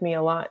with me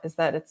a lot is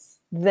that it's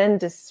then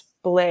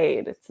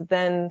displayed. It's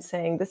then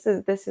saying, this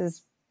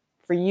is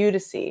for you to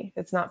see.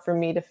 It's not for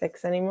me to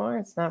fix anymore.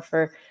 It's not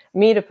for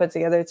me to put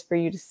together. It's for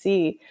you to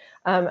see.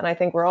 And I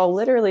think we're all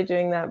literally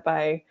doing that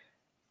by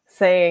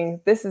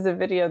saying, this is a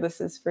video,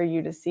 this is for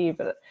you to see.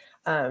 But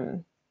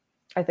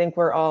I think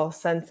we're all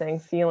sensing,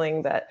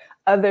 feeling that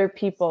other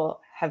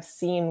people have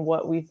seen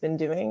what we've been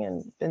doing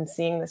and been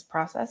seeing this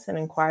process and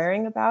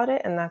inquiring about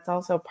it. And that's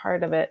also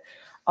part of it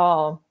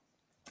all.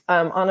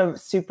 On a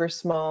super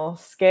small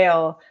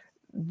scale,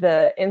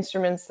 the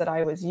instruments that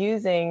I was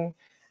using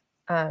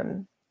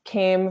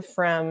came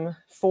from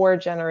 4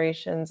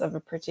 generations of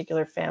a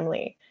particular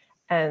family.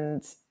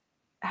 And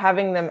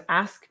having them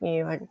ask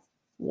me, like,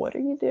 what are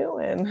you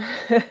doing?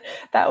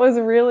 That was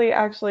really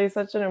actually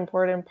such an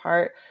important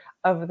part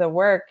of the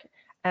work.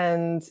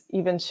 And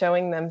even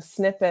showing them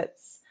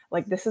snippets,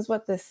 like, this is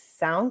what this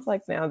sounds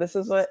like now. This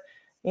is what,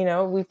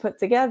 we put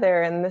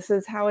together, and this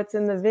is how it's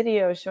in the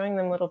video, showing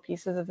them little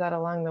pieces of that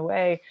along the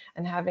way,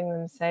 and having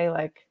them say,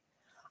 like,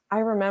 I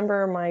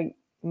remember my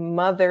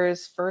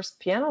mother's first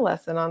piano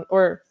lesson on,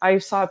 or I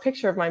saw a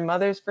picture of my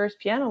mother's first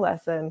piano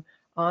lesson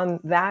on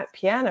that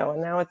piano,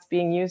 and now it's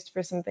being used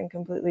for something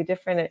completely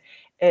different.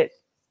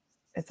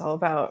 It's all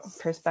about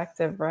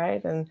perspective,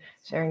 right? And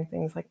sharing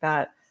things like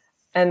that.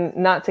 And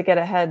not to get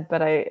ahead,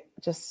 but I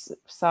just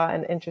saw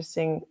an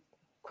interesting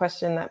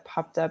question that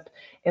popped up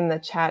in the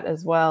chat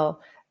as well,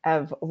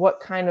 of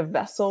what kind of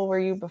vessel were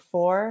you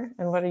before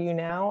and what are you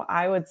now?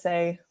 I would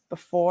say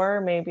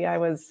before, maybe I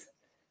was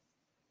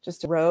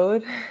just a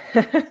road.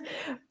 It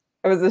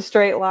was a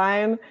straight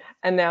line.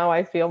 And now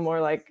I feel more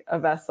like a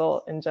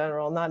vessel in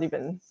general, not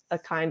even a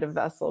kind of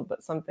vessel,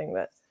 but something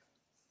that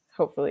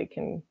hopefully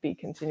can be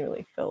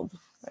continually filled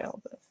by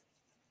all this.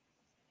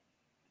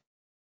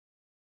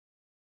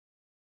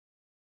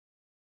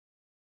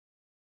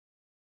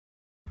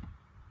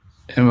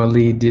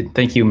 Emily,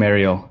 thank you,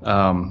 Mariel.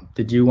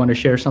 Did you want to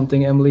share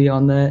something, Emily,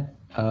 on that?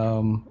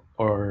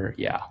 Or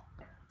yeah.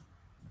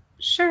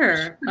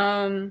 Sure.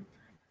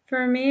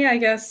 For me, I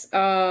guess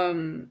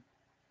something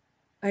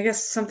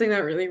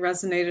that really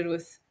resonated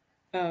with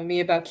me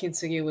about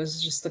Kintsugi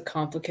was just the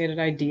complicated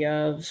idea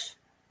of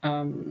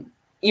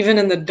even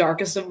in the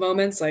darkest of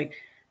moments, like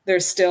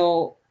there's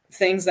still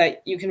things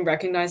that you can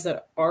recognize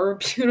that are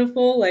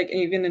beautiful, like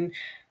even in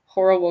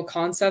horrible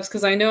concepts.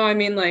 Because I know, I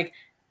mean, like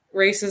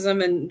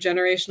racism and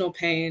generational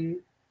pain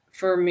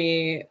for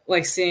me,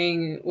 like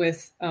seeing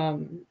with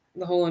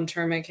the whole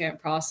internment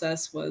camp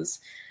process was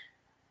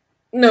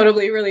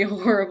notably really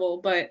horrible,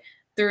 but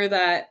through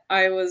that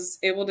I was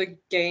able to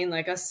gain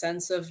like a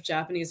sense of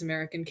Japanese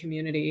American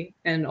community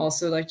and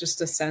also like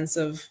just a sense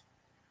of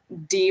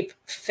deep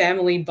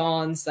family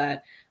bonds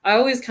that I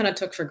always kind of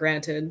took for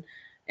granted.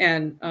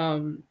 And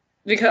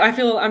because I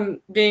feel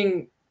I'm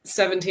being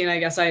 17, I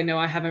guess I know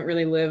I haven't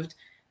really lived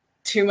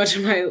too much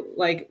of my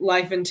like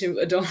life into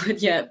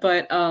adulthood yet,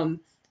 but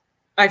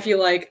I feel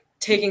like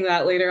taking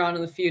that later on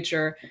in the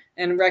future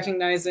and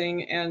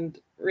recognizing and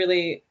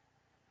really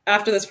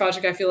after this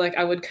project, I feel like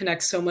I would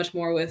connect so much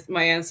more with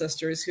my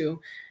ancestors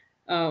who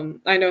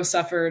I know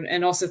suffered,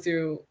 and also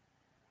through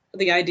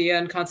the idea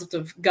and concept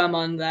of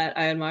gammon that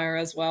I admire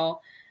as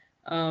well.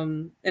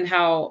 And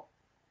how,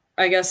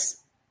 I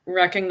guess,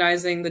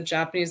 recognizing the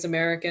Japanese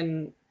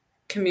American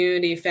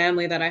community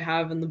family that I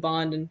have in the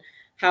bond and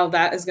how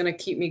that is going to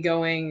keep me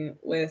going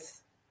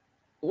with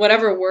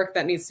whatever work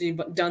that needs to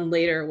be done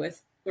later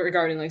with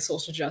regarding like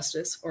social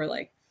justice or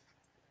like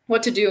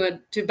what to do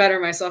to better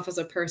myself as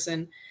a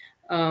person.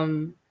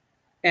 And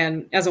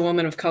as a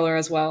woman of color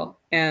as well,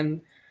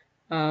 and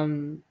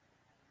having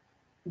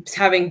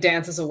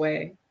dance as a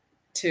way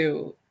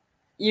to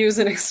use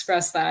and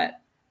express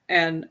that.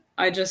 And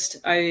I guess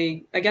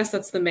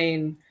that's the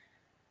main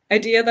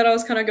idea that I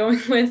was kind of going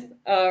with,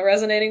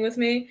 resonating with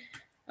me.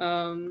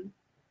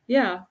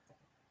 Yeah.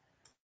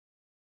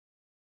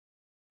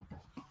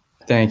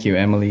 Thank you,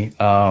 Emily.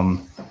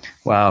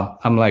 Wow,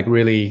 I'm like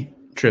really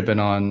tripping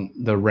on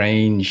the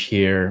range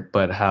here,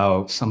 but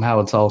how somehow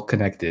it's all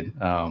connected.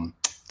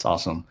 It's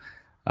awesome.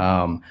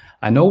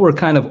 I know we're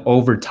kind of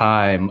over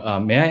time.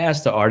 May I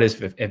ask the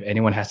artist if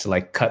anyone has to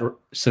like cut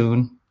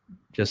soon,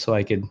 just so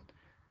I could,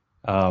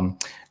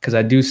 because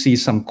I do see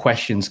some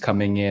questions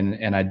coming in,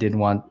 and I did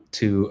want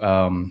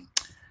to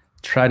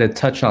try to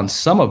touch on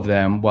some of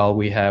them while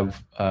we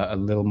have a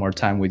little more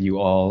time with you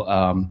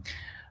all.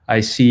 I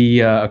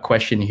see a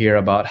question here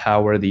about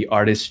how were the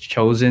artists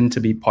chosen to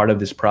be part of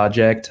this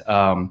project.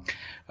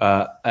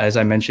 As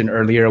I mentioned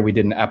earlier, we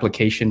did an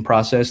application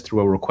process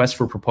through a request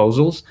for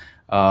proposals.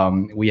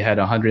 We had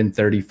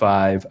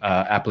 135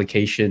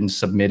 applications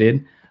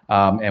submitted,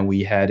 and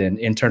we had an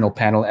internal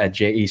panel at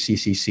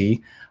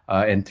JACCC.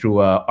 And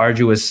through an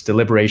arduous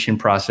deliberation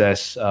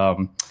process,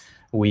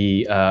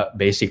 we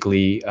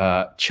basically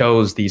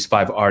chose these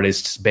 5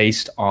 artists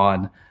based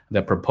on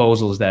the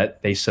proposals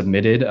that they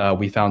submitted.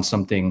 We found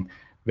something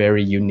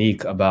very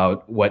unique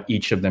about what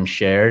each of them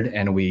shared,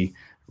 and we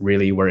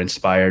really were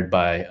inspired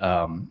by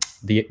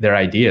their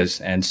ideas.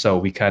 And so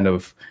we kind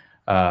of,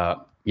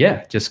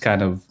 just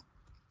kind of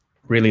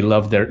really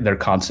loved their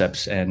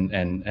concepts,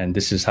 and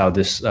this is how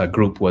this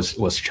group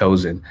was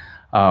chosen.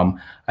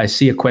 I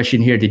see a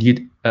question here.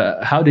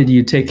 How did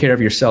you take care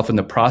of yourself in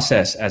the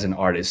process as an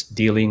artist,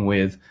 dealing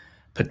with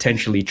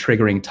potentially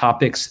triggering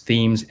topics,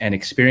 themes, and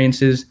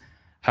experiences?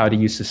 How do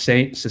you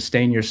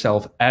sustain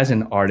yourself as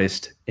an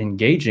artist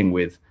engaging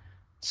with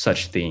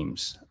such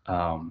themes?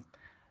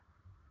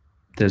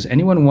 Does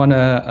anyone want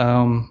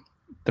to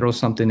throw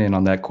something in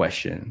on that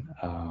question?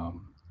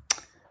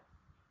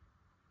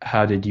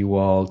 How did you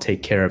all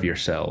take care of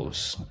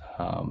yourselves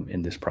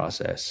in this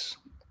process?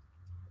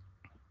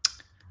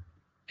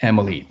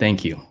 Emily,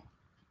 thank you.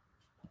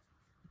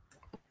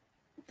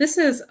 This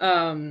is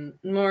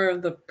more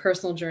of the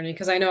personal journey,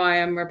 because I know I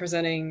am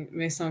representing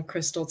Maison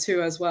Crystal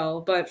too as well.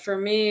 But for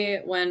me,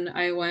 when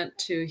I went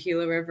to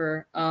Gila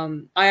River, I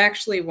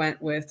actually went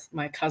with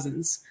my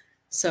cousins.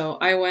 So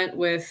I went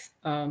with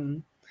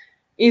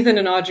Ethan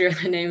and Audrey are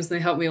the names, and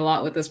they helped me a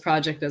lot with this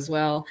project as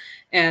well.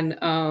 And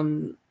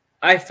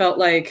I felt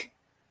like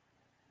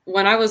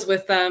when I was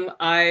with them,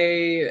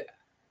 I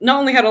not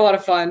only had a lot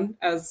of fun,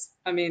 as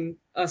I mean,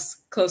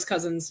 us close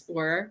cousins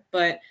were,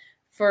 but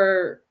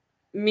for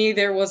me,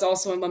 there was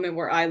also a moment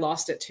where I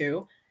lost it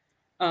too,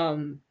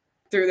 through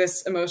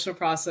this emotional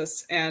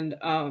process. And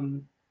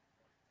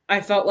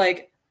I felt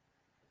like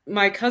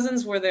my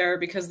cousins were there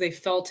because they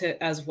felt it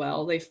as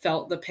well. They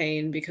felt the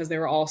pain because they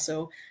were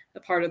also a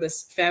part of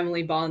this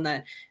family bond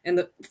that, and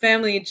the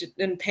family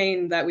and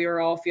pain that we were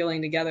all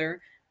feeling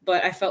together.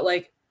 But I felt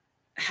like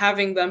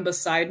having them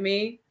beside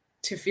me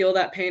to feel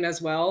that pain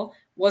as well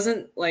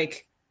wasn't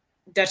like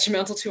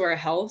detrimental to our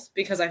health,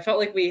 because I felt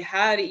like we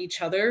had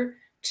each other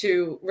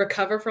to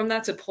recover from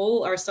that, to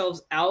pull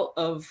ourselves out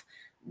of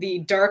the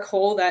dark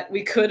hole that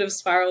we could have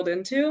spiraled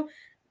into,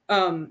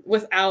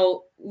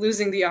 without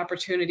losing the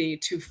opportunity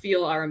to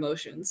feel our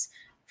emotions,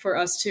 for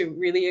us to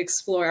really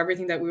explore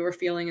everything that we were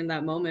feeling in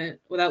that moment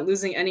without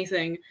losing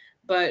anything,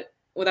 but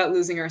without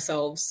losing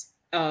ourselves,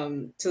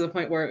 to the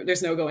point where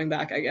there's no going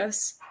back, I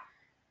guess.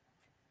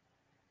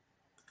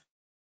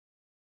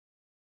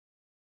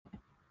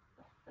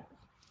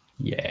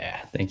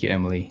 Yeah, thank you,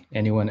 Emily.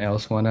 Anyone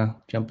else want to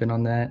jump in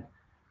on that?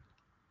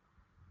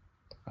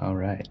 All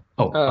right.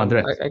 Oh,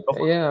 Andres.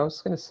 Yeah, I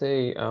was going to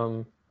say,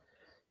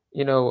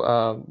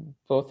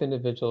 both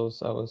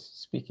individuals I was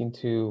speaking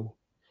to,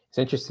 it's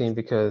interesting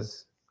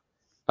because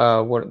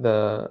what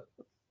the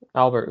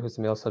Albert, who's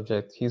the male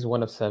subject, he's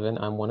one of 7.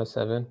 I'm one of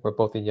 7. We're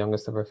both the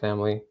youngest of our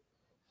family.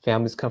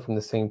 Families come from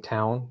the same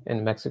town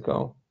in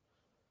Mexico.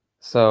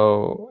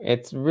 So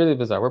it's really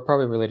bizarre. We're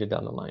probably related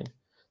down the line.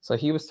 So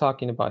he was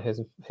talking about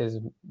his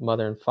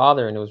mother and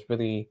father, and it was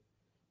really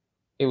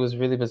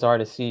bizarre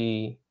to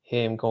see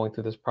him going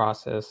through this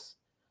process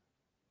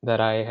that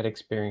I had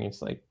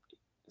experienced like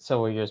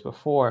several years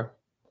before.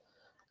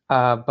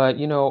 But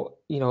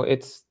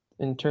it's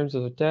in terms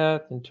of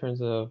death, in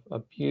terms of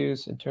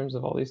abuse, in terms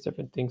of all these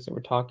different things that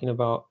we're talking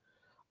about.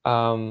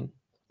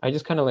 I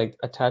just kind of like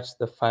attached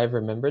the 5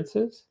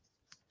 remembrances.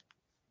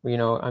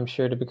 I'm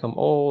sure to become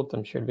old.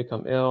 I'm sure to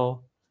become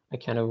ill. I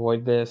can't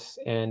avoid this.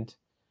 And,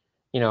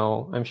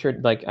 I'm sure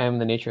like I am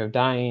the nature of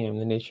dying. I'm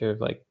the nature of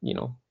like,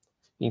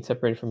 being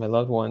separated from my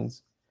loved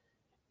ones.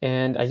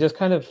 And I just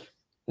kind of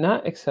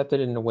not accepted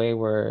it in a way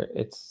where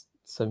it's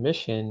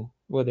submission.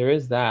 Well, there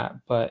is that,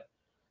 but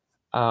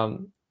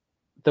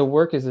the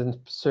work is in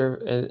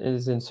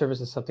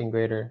service of something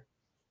greater,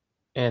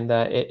 and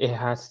that it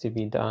has to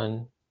be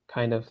done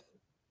kind of.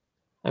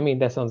 I mean,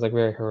 that sounds like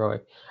very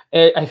heroic.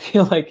 I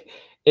feel like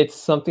it's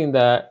something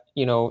that,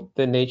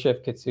 the nature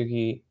of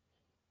Kintsugi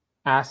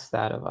asks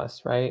that of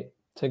us, right?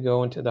 To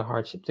go into the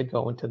hardship, to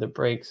go into the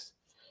breaks.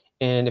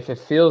 And if it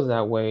feels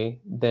that way,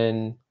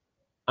 then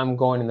I'm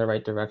going in the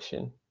right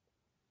direction.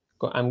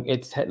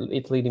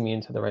 It's leading me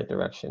into the right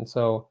direction.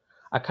 So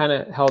I kind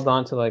of held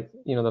on to like,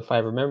 the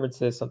 5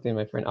 remembrances, something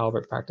my friend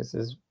Albert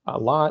practices a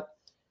lot.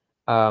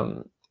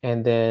 And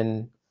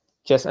then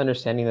just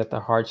understanding that the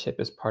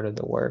hardship is part of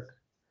the work.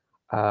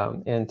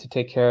 And to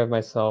take care of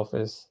myself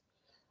is,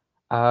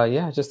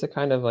 just to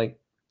kind of like,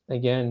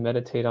 again,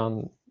 meditate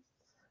on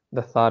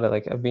the thought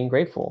of being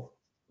grateful,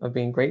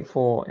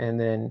 and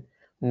then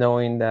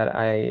knowing that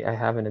I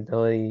have an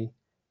ability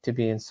to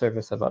be in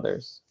service of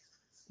others.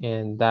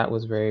 And that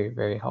was very,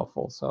 very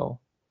helpful. So,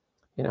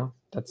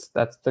 that's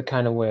the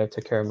kind of way I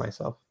took care of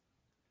myself.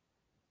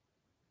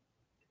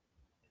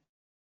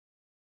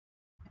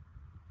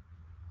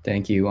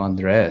 Thank you,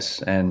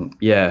 Andres. And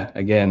yeah,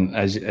 again,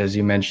 as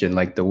you mentioned,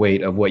 like the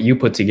weight of what you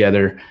put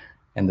together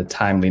and the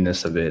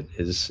timeliness of it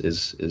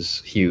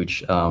is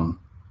huge, and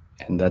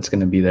that's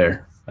going to be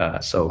there.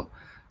 So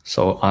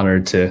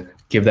honored to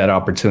give that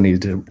opportunity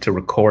to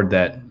record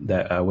that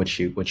what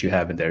you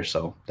have in there.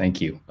 So thank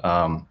you.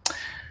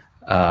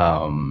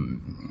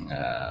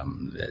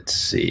 Let's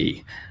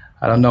see.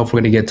 I don't know if we're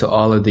going to get to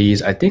all of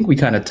these. I think we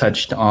kind of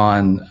touched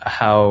on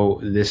how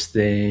this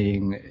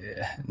thing,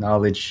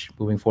 knowledge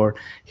moving forward.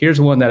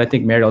 Here's one that I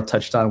think Mariel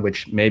touched on,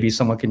 which maybe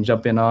someone can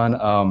jump in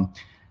on.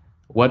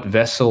 What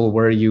vessel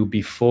were you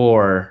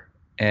before?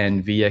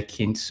 And via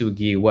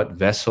Kintsugi, what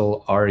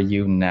vessel are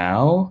you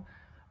now?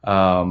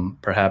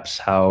 Perhaps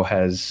how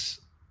has,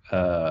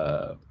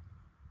 I'm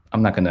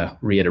not going to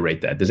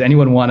reiterate that. Does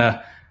anyone want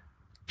to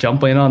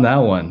jump in on that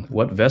one?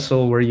 What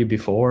vessel were you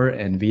before?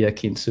 And via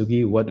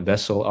Kintsugi, what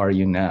vessel are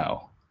you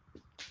now?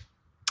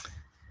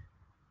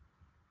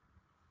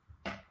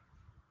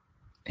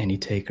 Any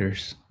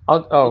takers?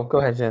 Go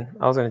ahead, Jen.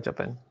 I was going to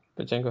jump in,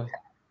 but Jen, go ahead.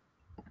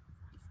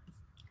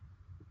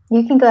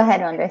 You can go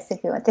ahead, Andres,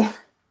 if you want to.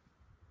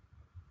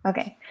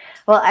 Okay.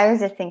 Well, I was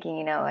just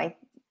thinking, I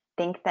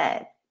think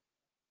that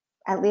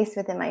at least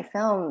within my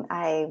film,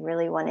 I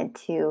really wanted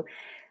to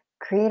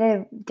create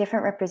a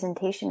different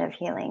representation of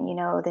healing.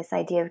 This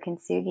idea of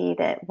Kintsugi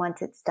that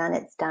once it's done,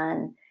 it's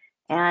done.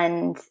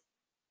 And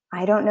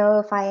I don't know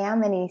if I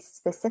am any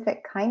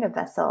specific kind of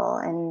vessel.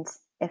 And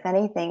if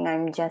anything,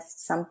 I'm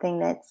just something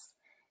that's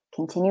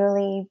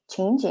continually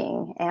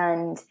changing.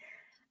 And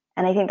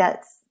I think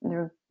that's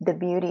the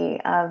beauty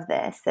of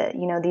this, that,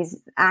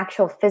 these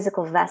actual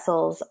physical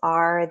vessels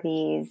are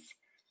these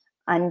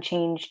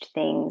unchanged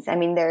things. I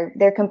mean,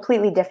 they're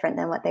completely different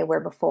than what they were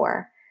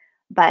before,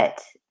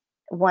 But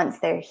once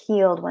they're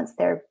healed, once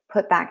they're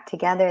put back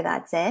together,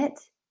 that's it.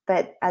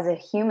 But as a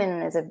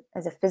human, as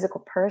a physical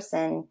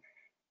person,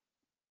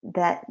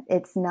 that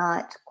it's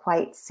not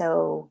quite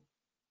so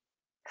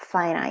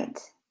finite.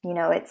 You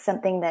know, it's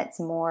something that's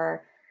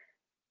more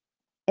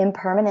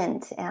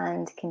impermanent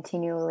and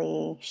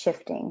continually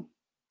shifting.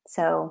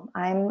 So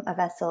I'm a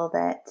vessel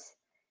that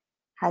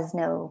has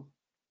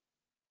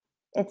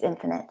it's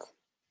infinite,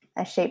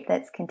 a shape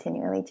that's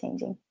continually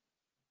changing.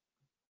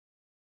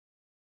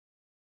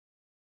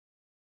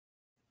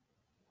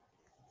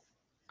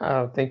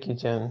 Oh, thank you,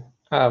 Jen.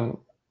 I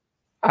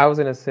was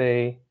gonna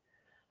say,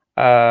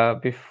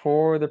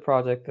 before the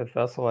project, the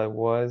vessel I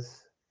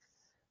was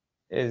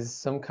is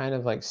some kind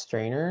of like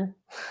strainer,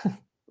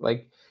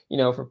 like, you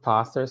know, for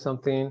pasta or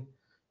something.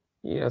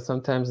 You know,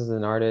 sometimes as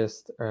an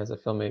artist or as a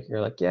filmmaker,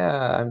 you're like,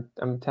 yeah,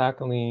 I'm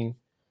tackling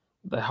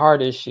the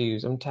hard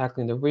issues. I'm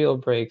tackling the real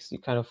breaks. You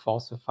kind of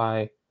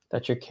falsify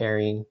that you're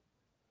carrying.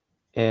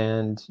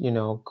 And, you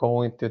know,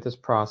 going through this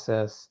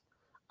process,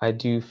 I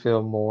do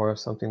feel more of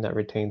something that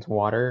retains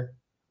water,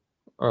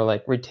 or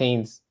like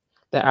retains,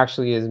 that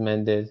actually is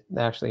mended,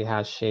 that actually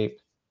has shape,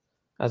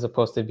 as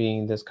opposed to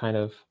being this kind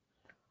of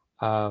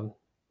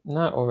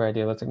not over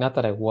idealistic, not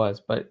that I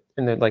was, but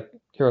in the, like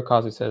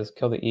Hirokazu says,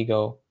 kill the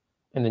ego,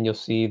 and then you'll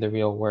see the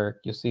real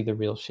work, you'll see the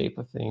real shape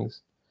of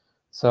things.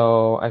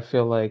 So I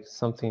feel like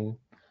something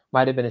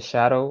might have been a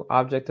shadow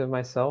object of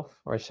myself,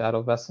 or a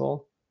shadow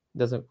vessel. It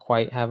doesn't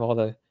quite have all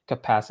the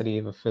capacity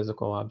of a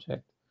physical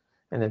object,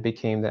 and it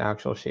became the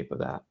actual shape of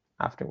that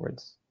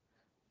afterwards.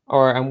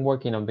 Or I'm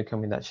working on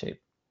becoming that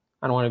shape.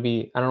 I don't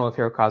know if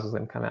Hirokazu is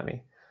going to come at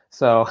me.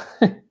 So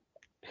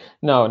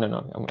no,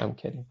 I'm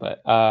kidding.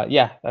 But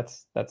yeah,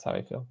 that's how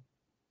I feel.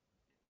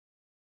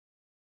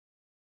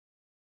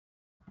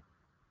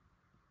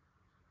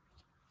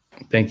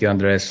 Thank you,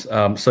 Andres.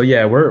 So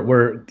yeah,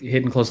 we're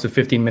hitting close to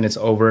 15 minutes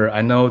over.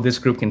 I know this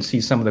group can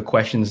see some of the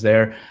questions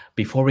there.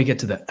 Before we get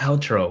to the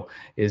outro,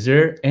 is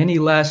there any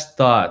last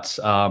thoughts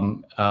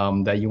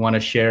that you want to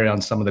share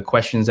on some of the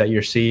questions that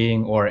you're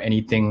seeing, or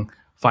anything,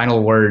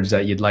 final words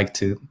that you'd like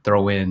to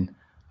throw in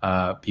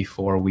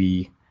before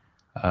we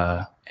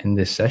end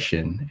this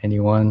session?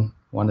 Anyone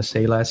want to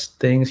say last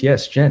things?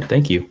 Yes, Jen,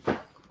 thank you.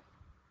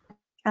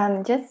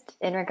 Just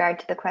in regard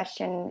to the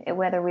question,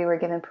 whether we were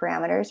given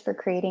parameters for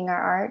creating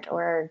our art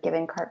or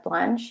given carte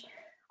blanche,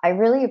 I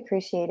really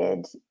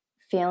appreciated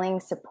feeling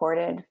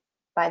supported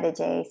by the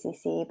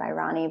JACC, by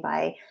Rani,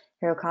 by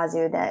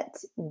Hirokazu, that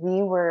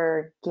we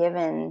were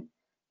given,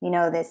 you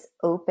know, this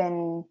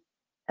open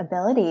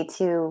ability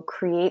to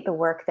create the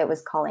work that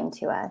was calling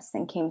to us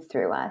and came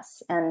through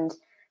us. And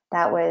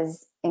that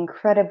was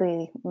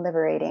incredibly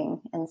liberating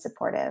and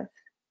supportive.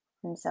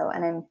 And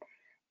I'm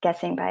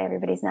guessing by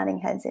everybody's nodding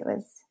heads, it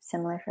was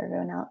similar for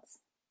everyone else.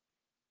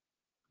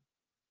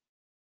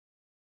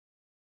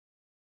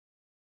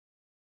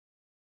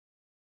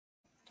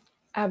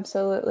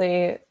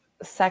 Absolutely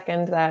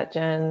second that,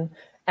 Jen.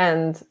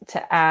 And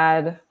to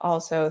add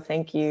also,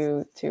 thank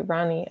you to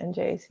Rani and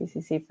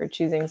JACCC for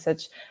choosing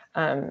such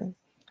something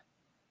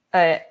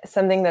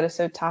that is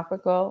so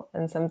topical,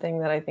 and something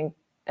that I think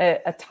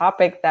a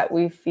topic that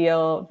we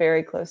feel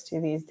very close to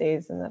these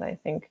days, and that I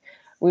think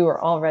we were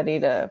all ready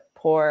to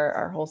pour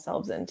our whole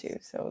selves into.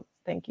 So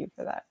thank you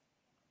for that.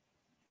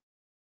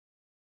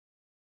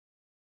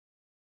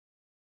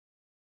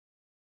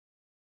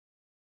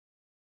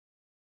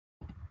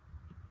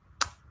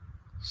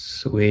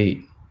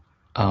 Sweet.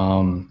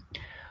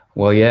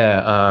 Well,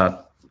 yeah,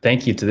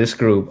 thank you to this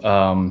group.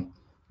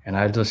 And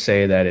I just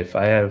say that if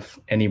I have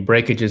any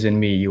breakages in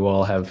me, you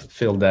all have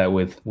filled that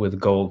with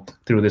gold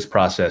through this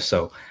process.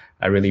 So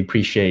I really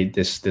appreciate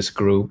this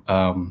group.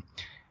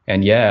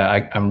 And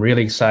yeah, I'm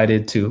really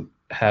excited to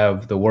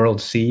have the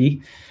world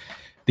see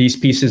these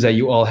pieces that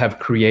you all have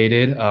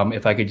created.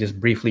 If I could just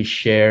briefly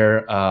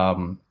share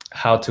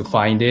how to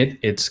find it,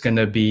 it's going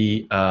to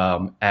be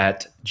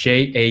at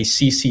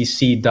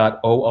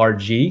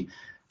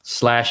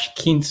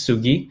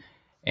jaccc.org/Kintsugi.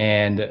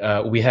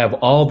 And we have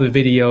all the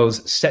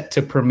videos set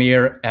to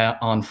premiere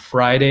on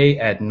Friday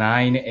at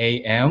 9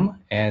 a.m.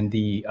 And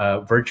the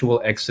virtual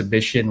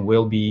exhibition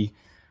will be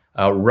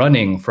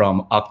running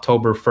from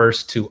October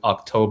 1st to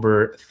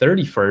October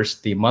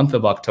 31st, the month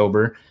of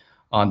October,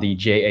 on the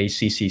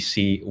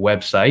JACCC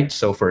website.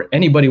 So for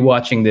anybody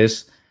watching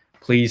this,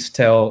 please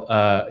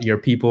tell your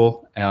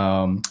people.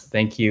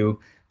 Thank you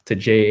to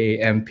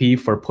JAMP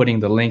for putting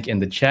the link in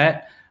the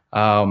chat.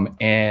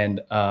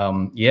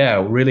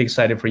 Yeah, really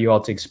excited for you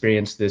all to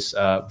experience this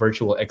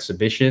virtual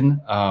exhibition.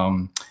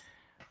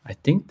 I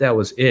think that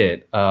was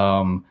it.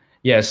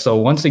 Yeah, so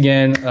once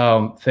again,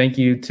 thank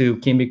you to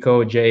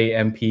Kimiko,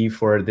 JAMP,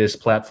 for this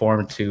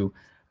platform to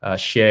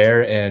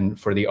share, and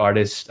for the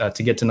artists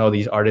to get to know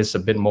these artists a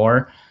bit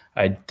more.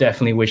 I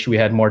definitely wish we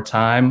had more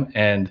time,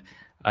 and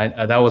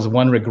that was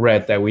one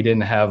regret, that we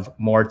didn't have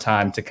more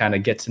time to kind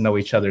of get to know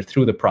each other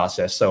through the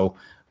process. So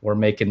we're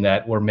making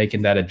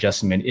that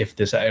adjustment if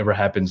this ever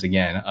happens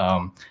again.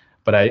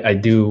 But I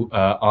do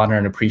honor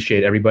and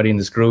appreciate everybody in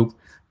this group.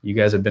 You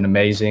guys have been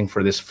amazing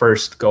for this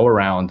first go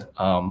around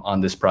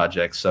on this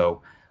project.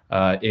 So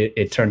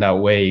it turned out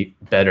way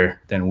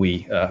better than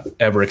we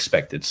ever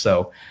expected.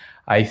 So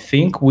I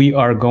think we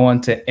are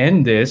going to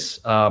end this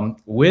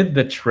with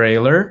the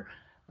trailer.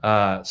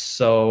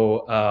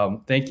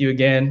 So thank you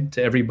again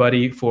to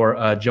everybody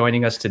for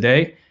joining us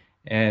today.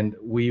 And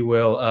we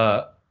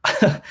will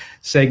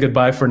say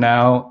goodbye for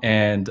now.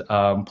 And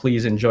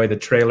please enjoy the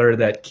trailer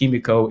that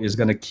Kimiko is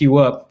going to queue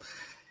up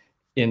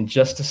in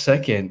just a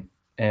second.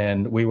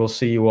 And we will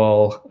see you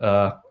all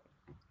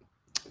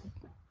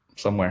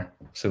somewhere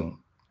soon.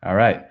 All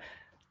right.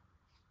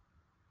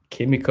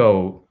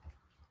 Kimiko.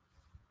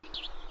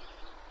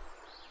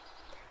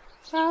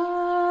 Bye.